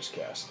reaction I just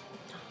cast.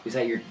 Is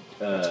that your?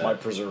 That's my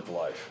Preserve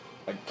Life.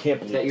 I can't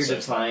believe Is that your it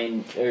says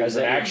defined? that. As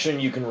an action,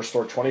 you can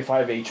restore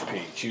 25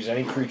 HP. Choose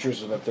any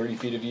creatures within 30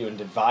 feet of you and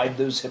divide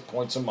those hit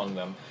points among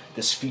them.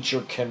 This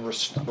feature can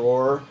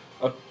restore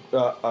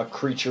a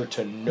creature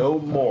to no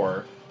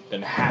more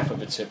than half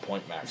of its hit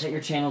point maximum. Is that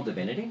your channel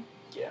divinity?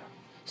 Yeah.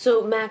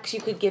 So, Max,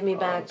 you could give me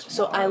back.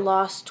 So I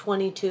lost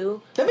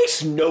 22. That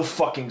makes no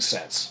fucking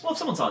sense. Well, if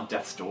someone's on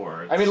death's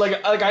door... I mean,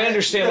 like I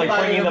understand, like,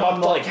 bringing them up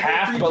to, like,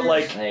 half, but,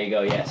 like... There you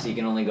go, yeah, so you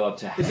can only go up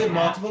to half. Is it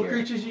multiple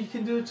creatures you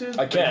can do it to?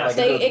 I can.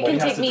 It can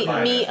take me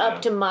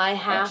up to my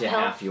half to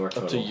health. half your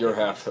total. Up to your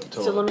half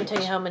total. So let me tell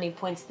you how many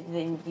points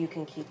then you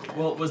can keep.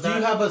 Well, was Do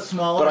you have a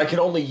smaller? But I can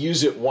only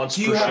use it once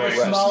Do per you have short a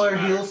rest. smaller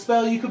heal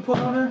spell you could put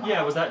on her?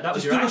 Yeah, was that was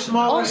Just your do a action?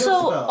 smaller heal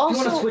spell. You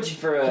want to switch it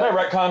for a... Can I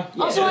retcon?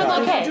 Also,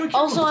 I'm okay.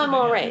 Also, I'm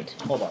alright.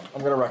 Hold on.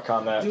 I'm going to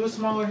retcon that. Do a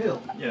smaller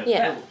heal.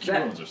 Yeah.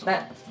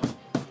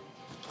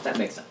 That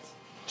makes sense.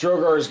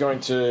 Drogar is going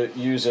to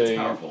use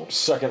a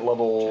second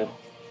level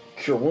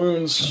Cure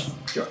Wounds.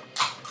 Sure.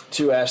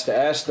 2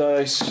 ass-to-ass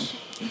dice.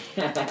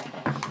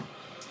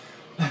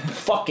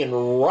 Fucking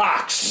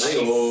rocks. Nice.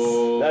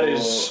 That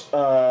is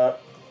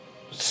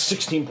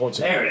 16 points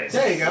of There it is.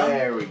 There you go.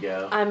 There we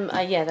go.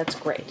 Yeah, that's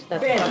great.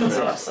 That's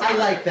Fantastic. I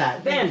like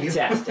that. Thank you.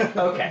 Fantastic.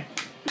 Okay.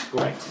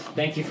 Great.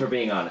 Thank you for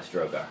being honest,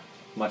 Drogar.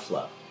 Much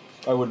love.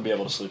 I wouldn't be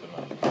able to sleep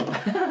at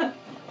night.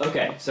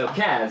 Okay, so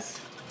Kaz,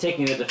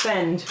 taking the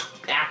defend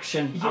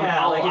action.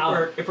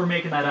 Yeah, if we're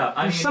making that up.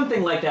 I mean,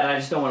 something like that, I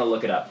just don't want to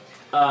look it up.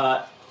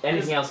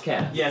 Anything else,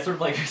 Kaz? Yeah, sort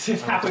of like it's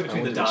halfway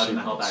between the dodge and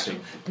the help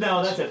action.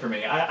 No, that's it for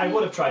me. I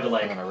would have tried to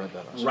like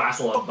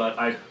wrestle him, but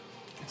I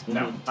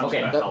no. I'm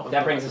Okay, just gonna help him.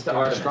 that brings us to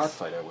Artemis. Strahd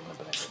fight, I wouldn't have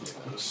been able to do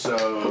that.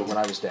 So when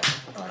I was down,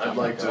 I'd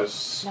like to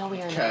No, we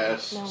are not.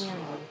 cast No, we are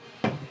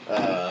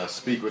not.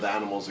 Speak with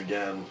Animals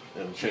again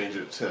and change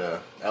it to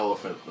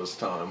Elephant this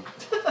time.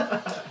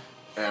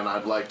 And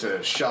I'd like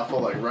to shuffle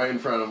like right in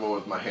front of him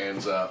with my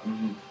hands up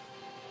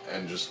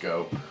and just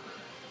go,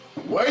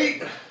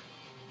 wait!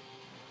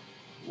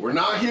 We're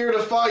not here to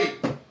fight!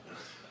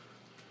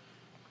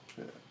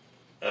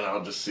 And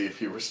I'll just see if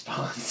he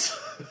responds.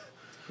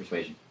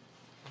 Persuasion.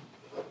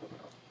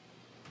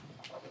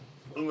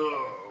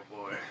 Oh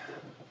boy.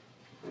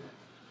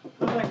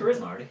 How's that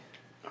charisma, Artie?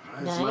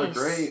 It's Nice. not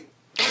great.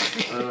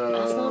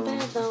 That's not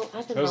bad though.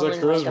 I've been How's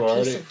that rolling like charisma,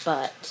 a piece Artie? of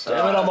butt.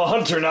 Damn it, I'm a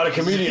hunter, not a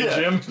comedian, Yeah,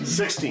 Jim.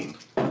 16.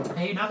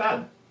 Hey, not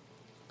bad.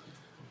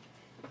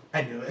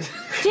 I knew it.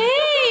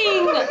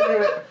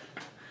 Dang!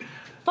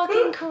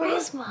 Fucking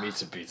charisma.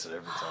 Meets and beats it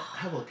every time.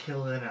 I will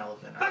kill an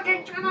elephant.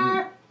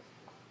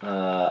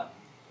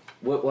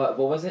 What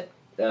was it?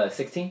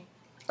 16?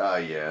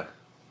 Yeah.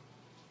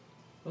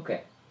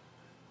 Okay.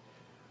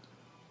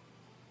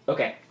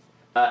 Okay.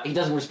 He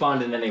doesn't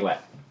respond in any way.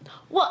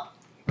 What?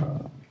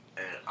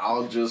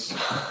 I'll just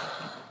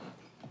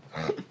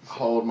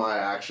hold my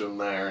action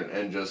there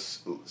and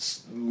just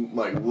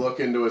like look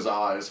into his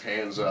eyes,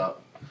 hands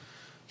up,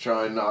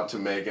 trying not to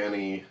make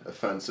any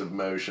offensive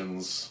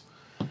motions.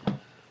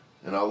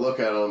 And I'll look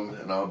at him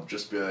and I'll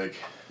just be like,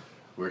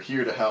 we're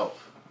here to help.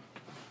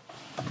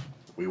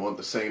 We want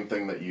the same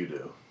thing that you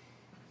do.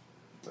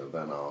 And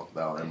then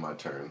that'll end my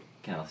turn.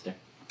 Callister.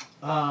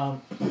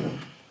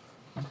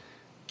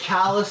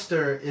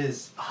 Callister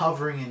is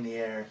hovering in the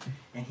air,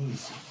 and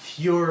he's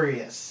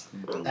furious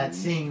at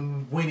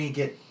seeing Winnie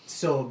get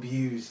so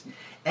abused.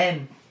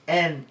 And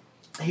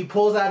he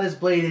pulls out his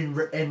blade and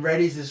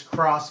readies his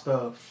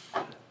crossbow.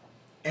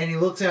 And he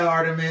looks at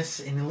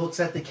Artemis, and he looks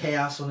at the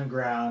chaos on the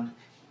ground,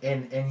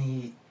 and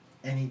he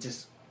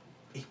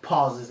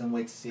pauses and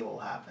waits to see what will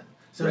happen.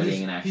 So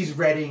Readying an action. he's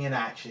readying an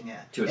action,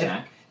 yeah. To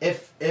attack?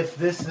 If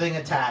this thing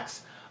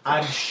attacks,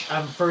 I'm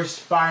first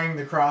firing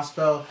the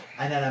crossbow,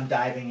 and then I'm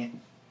diving in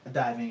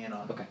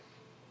on. Okay,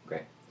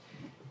 great.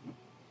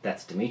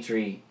 That's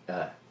Dimitri.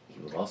 He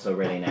will also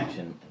ready in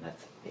action, and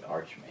that's the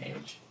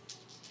Archmage.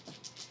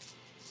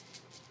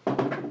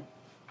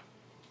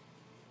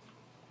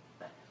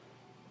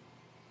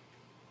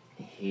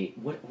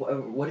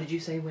 What did you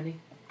say, Winnie?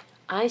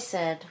 I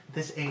said,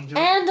 this angel.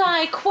 and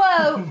I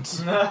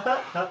quote,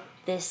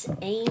 this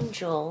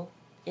angel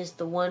is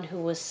the one who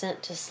was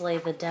sent to slay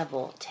the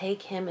devil.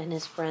 Take him and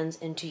his friends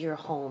into your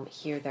home.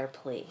 Hear their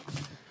plea.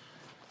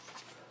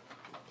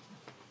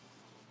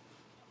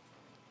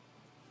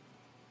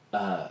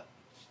 Our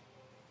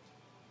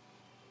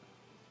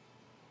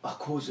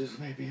causes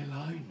may be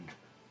aligned.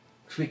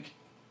 Speak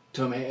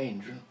to me,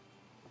 angel.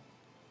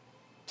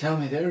 Tell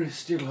me there is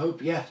still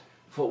hope yet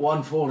for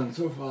one fallen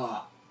so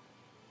far.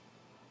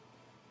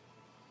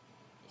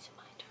 Is it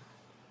my turn?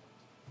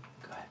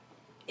 Go ahead.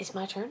 It's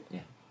my turn? Yeah.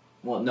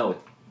 Well, no.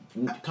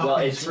 Well,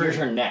 it's your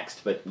turn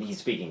next, but he's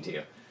speaking to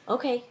you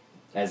Okay.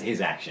 as his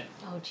action.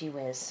 Oh, gee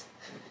whiz.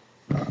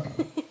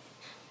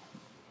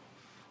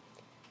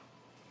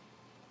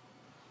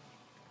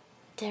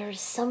 There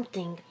is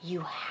something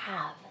you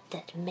have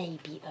that may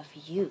be of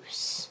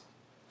use.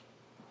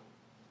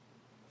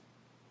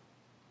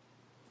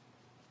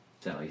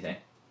 Is that what you say?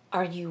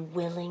 Are you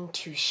willing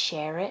to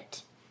share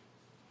it?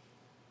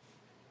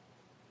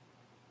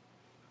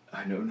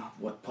 I know not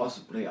what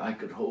possibly I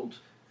could hold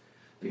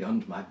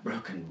beyond my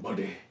broken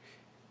body.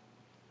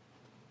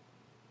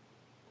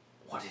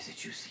 What is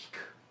it you seek?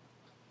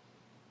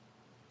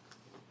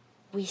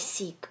 We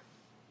seek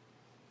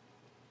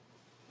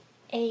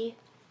a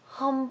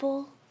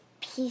humble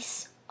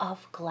piece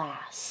of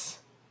glass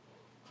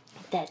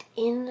that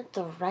in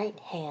the right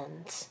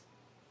hands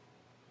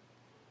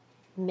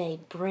may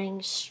bring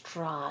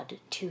Strahd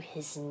to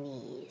his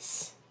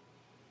knees.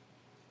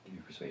 Give me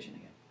persuasion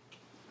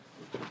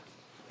again.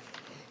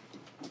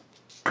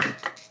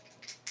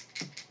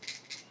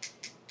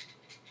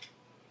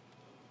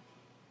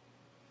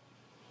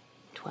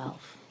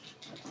 12.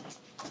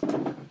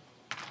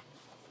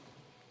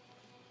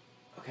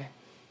 Okay.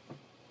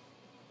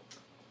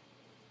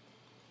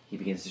 He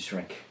begins to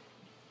shrink.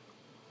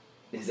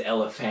 His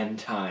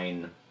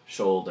elephantine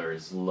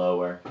shoulders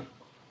lower,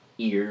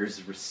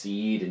 ears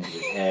recede into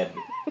his head.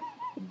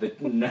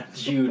 The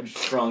huge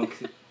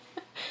trunk,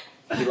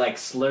 he like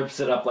slurps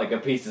it up like a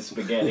piece of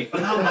spaghetti.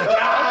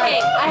 Okay,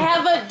 I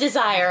have a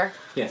desire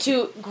Yes.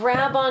 to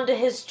grab onto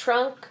his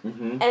trunk,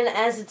 Mhm. and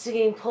as it's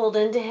getting pulled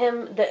into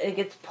him, that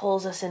it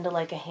pulls us into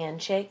like a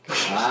handshake.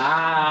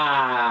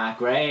 Ah,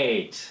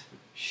 great.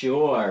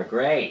 Sure,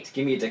 great.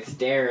 Give me a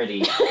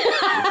dexterity.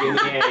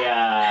 Give me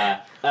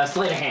a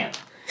sleight of hand.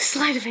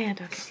 Sleight of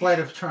hand, okay. Sleight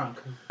of trunk.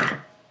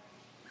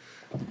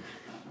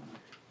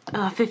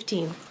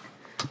 15.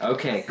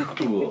 Okay,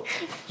 cool.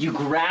 You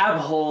grab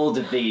hold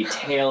of the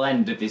tail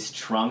end of his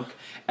trunk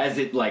as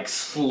it like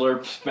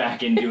slurps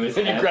back into his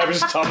head. You grab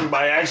his tongue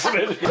by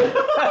accident.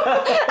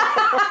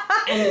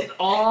 And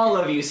all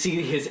of you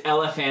see his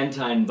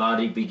elephantine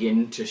body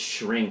begin to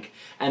shrink,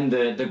 and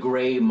the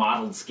gray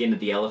mottled skin of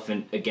the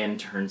elephant again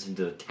turns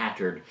into the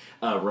tattered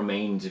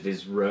remains of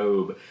his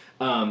robe.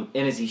 And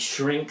as he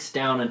shrinks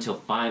down until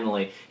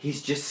finally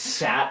he's just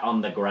sat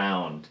on the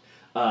ground,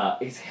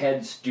 his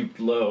head stooped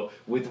low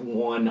with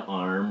one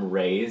arm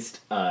raised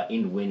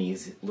in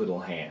Winnie's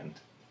little hand.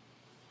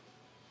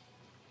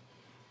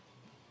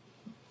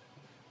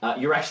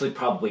 You're actually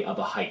probably of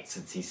a height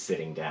since he's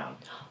sitting down.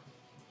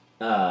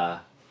 And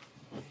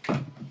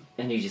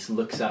he just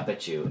looks up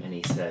at you and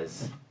he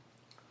says,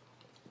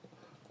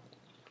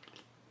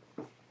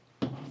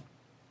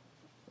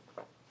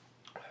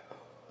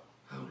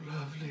 How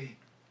lovely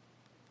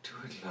to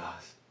at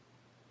last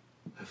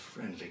have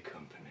friendly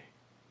company.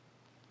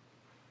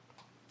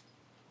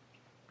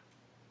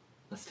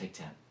 let's take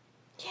 10.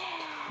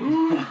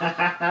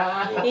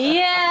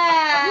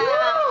 Yeah!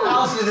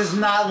 Alistair does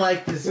not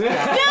like this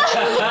guy.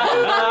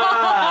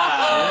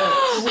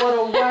 What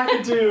a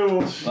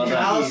wackadoo! Well done.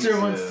 Alistair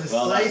wants to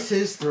Well done. slice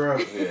his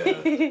throat.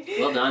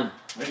 Well done.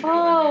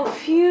 Oh,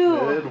 phew.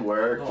 Good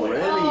work, Winnie.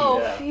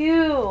 Oh,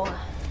 phew.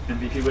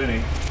 MVP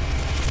Winnie.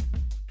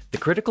 The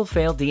Critical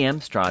Fail DM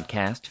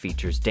Strodcast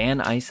features Dan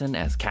Eisen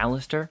as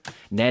Callister,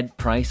 Ned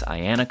Price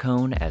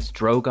Iannacone as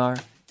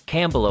Drogar,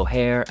 Campbell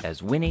O'Hare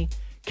as Winnie,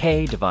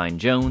 Kay Devine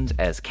Jones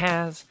as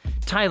Kaz,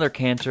 Tyler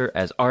Cantor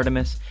as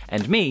Artemis,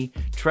 and me,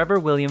 Trevor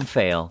William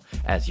Fail,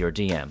 as your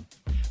DM.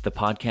 The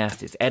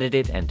podcast is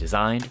edited and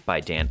designed by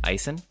Dan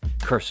Eisen.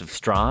 Curse of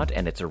Strahd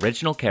and its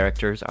original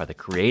characters are the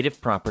creative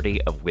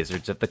property of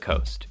Wizards of the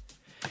Coast.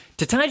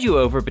 To tide you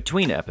over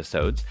between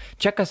episodes,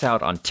 check us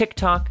out on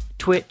TikTok,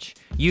 Twitch,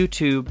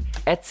 YouTube,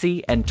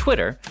 Etsy, and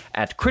Twitter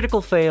at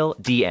Critical Fail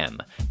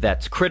DM.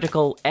 That's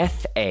Critical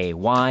FAYLE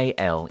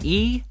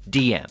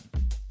DM.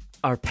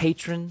 Our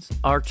patrons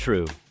are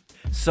true.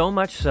 So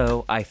much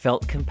so, I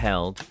felt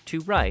compelled to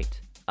write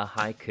a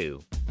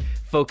haiku.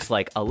 Folks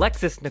like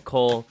Alexis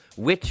Nicole,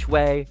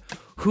 Witchway,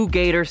 Who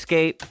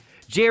Gatorscape,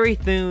 Jerry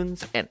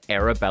Thunes, and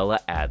Arabella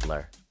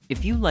Adler.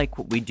 If you like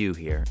what we do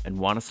here and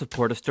want to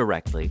support us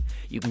directly,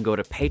 you can go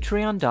to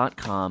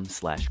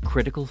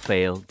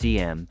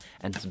patreon.com/criticalfaildm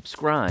and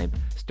subscribe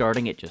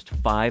starting at just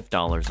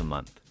 $5 a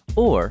month.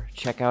 Or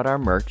check out our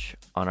merch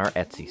on our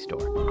Etsy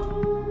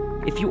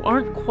store. If you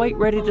aren't quite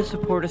ready to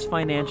support us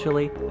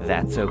financially,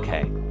 that's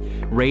okay.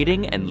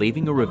 Rating and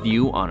leaving a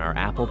review on our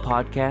Apple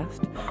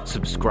podcast,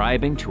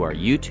 subscribing to our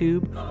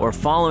YouTube, or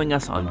following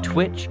us on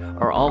Twitch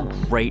are all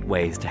great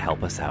ways to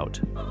help us out.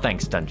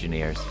 Thanks,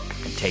 Dungeoneers,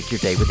 and take your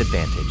day with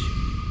advantage.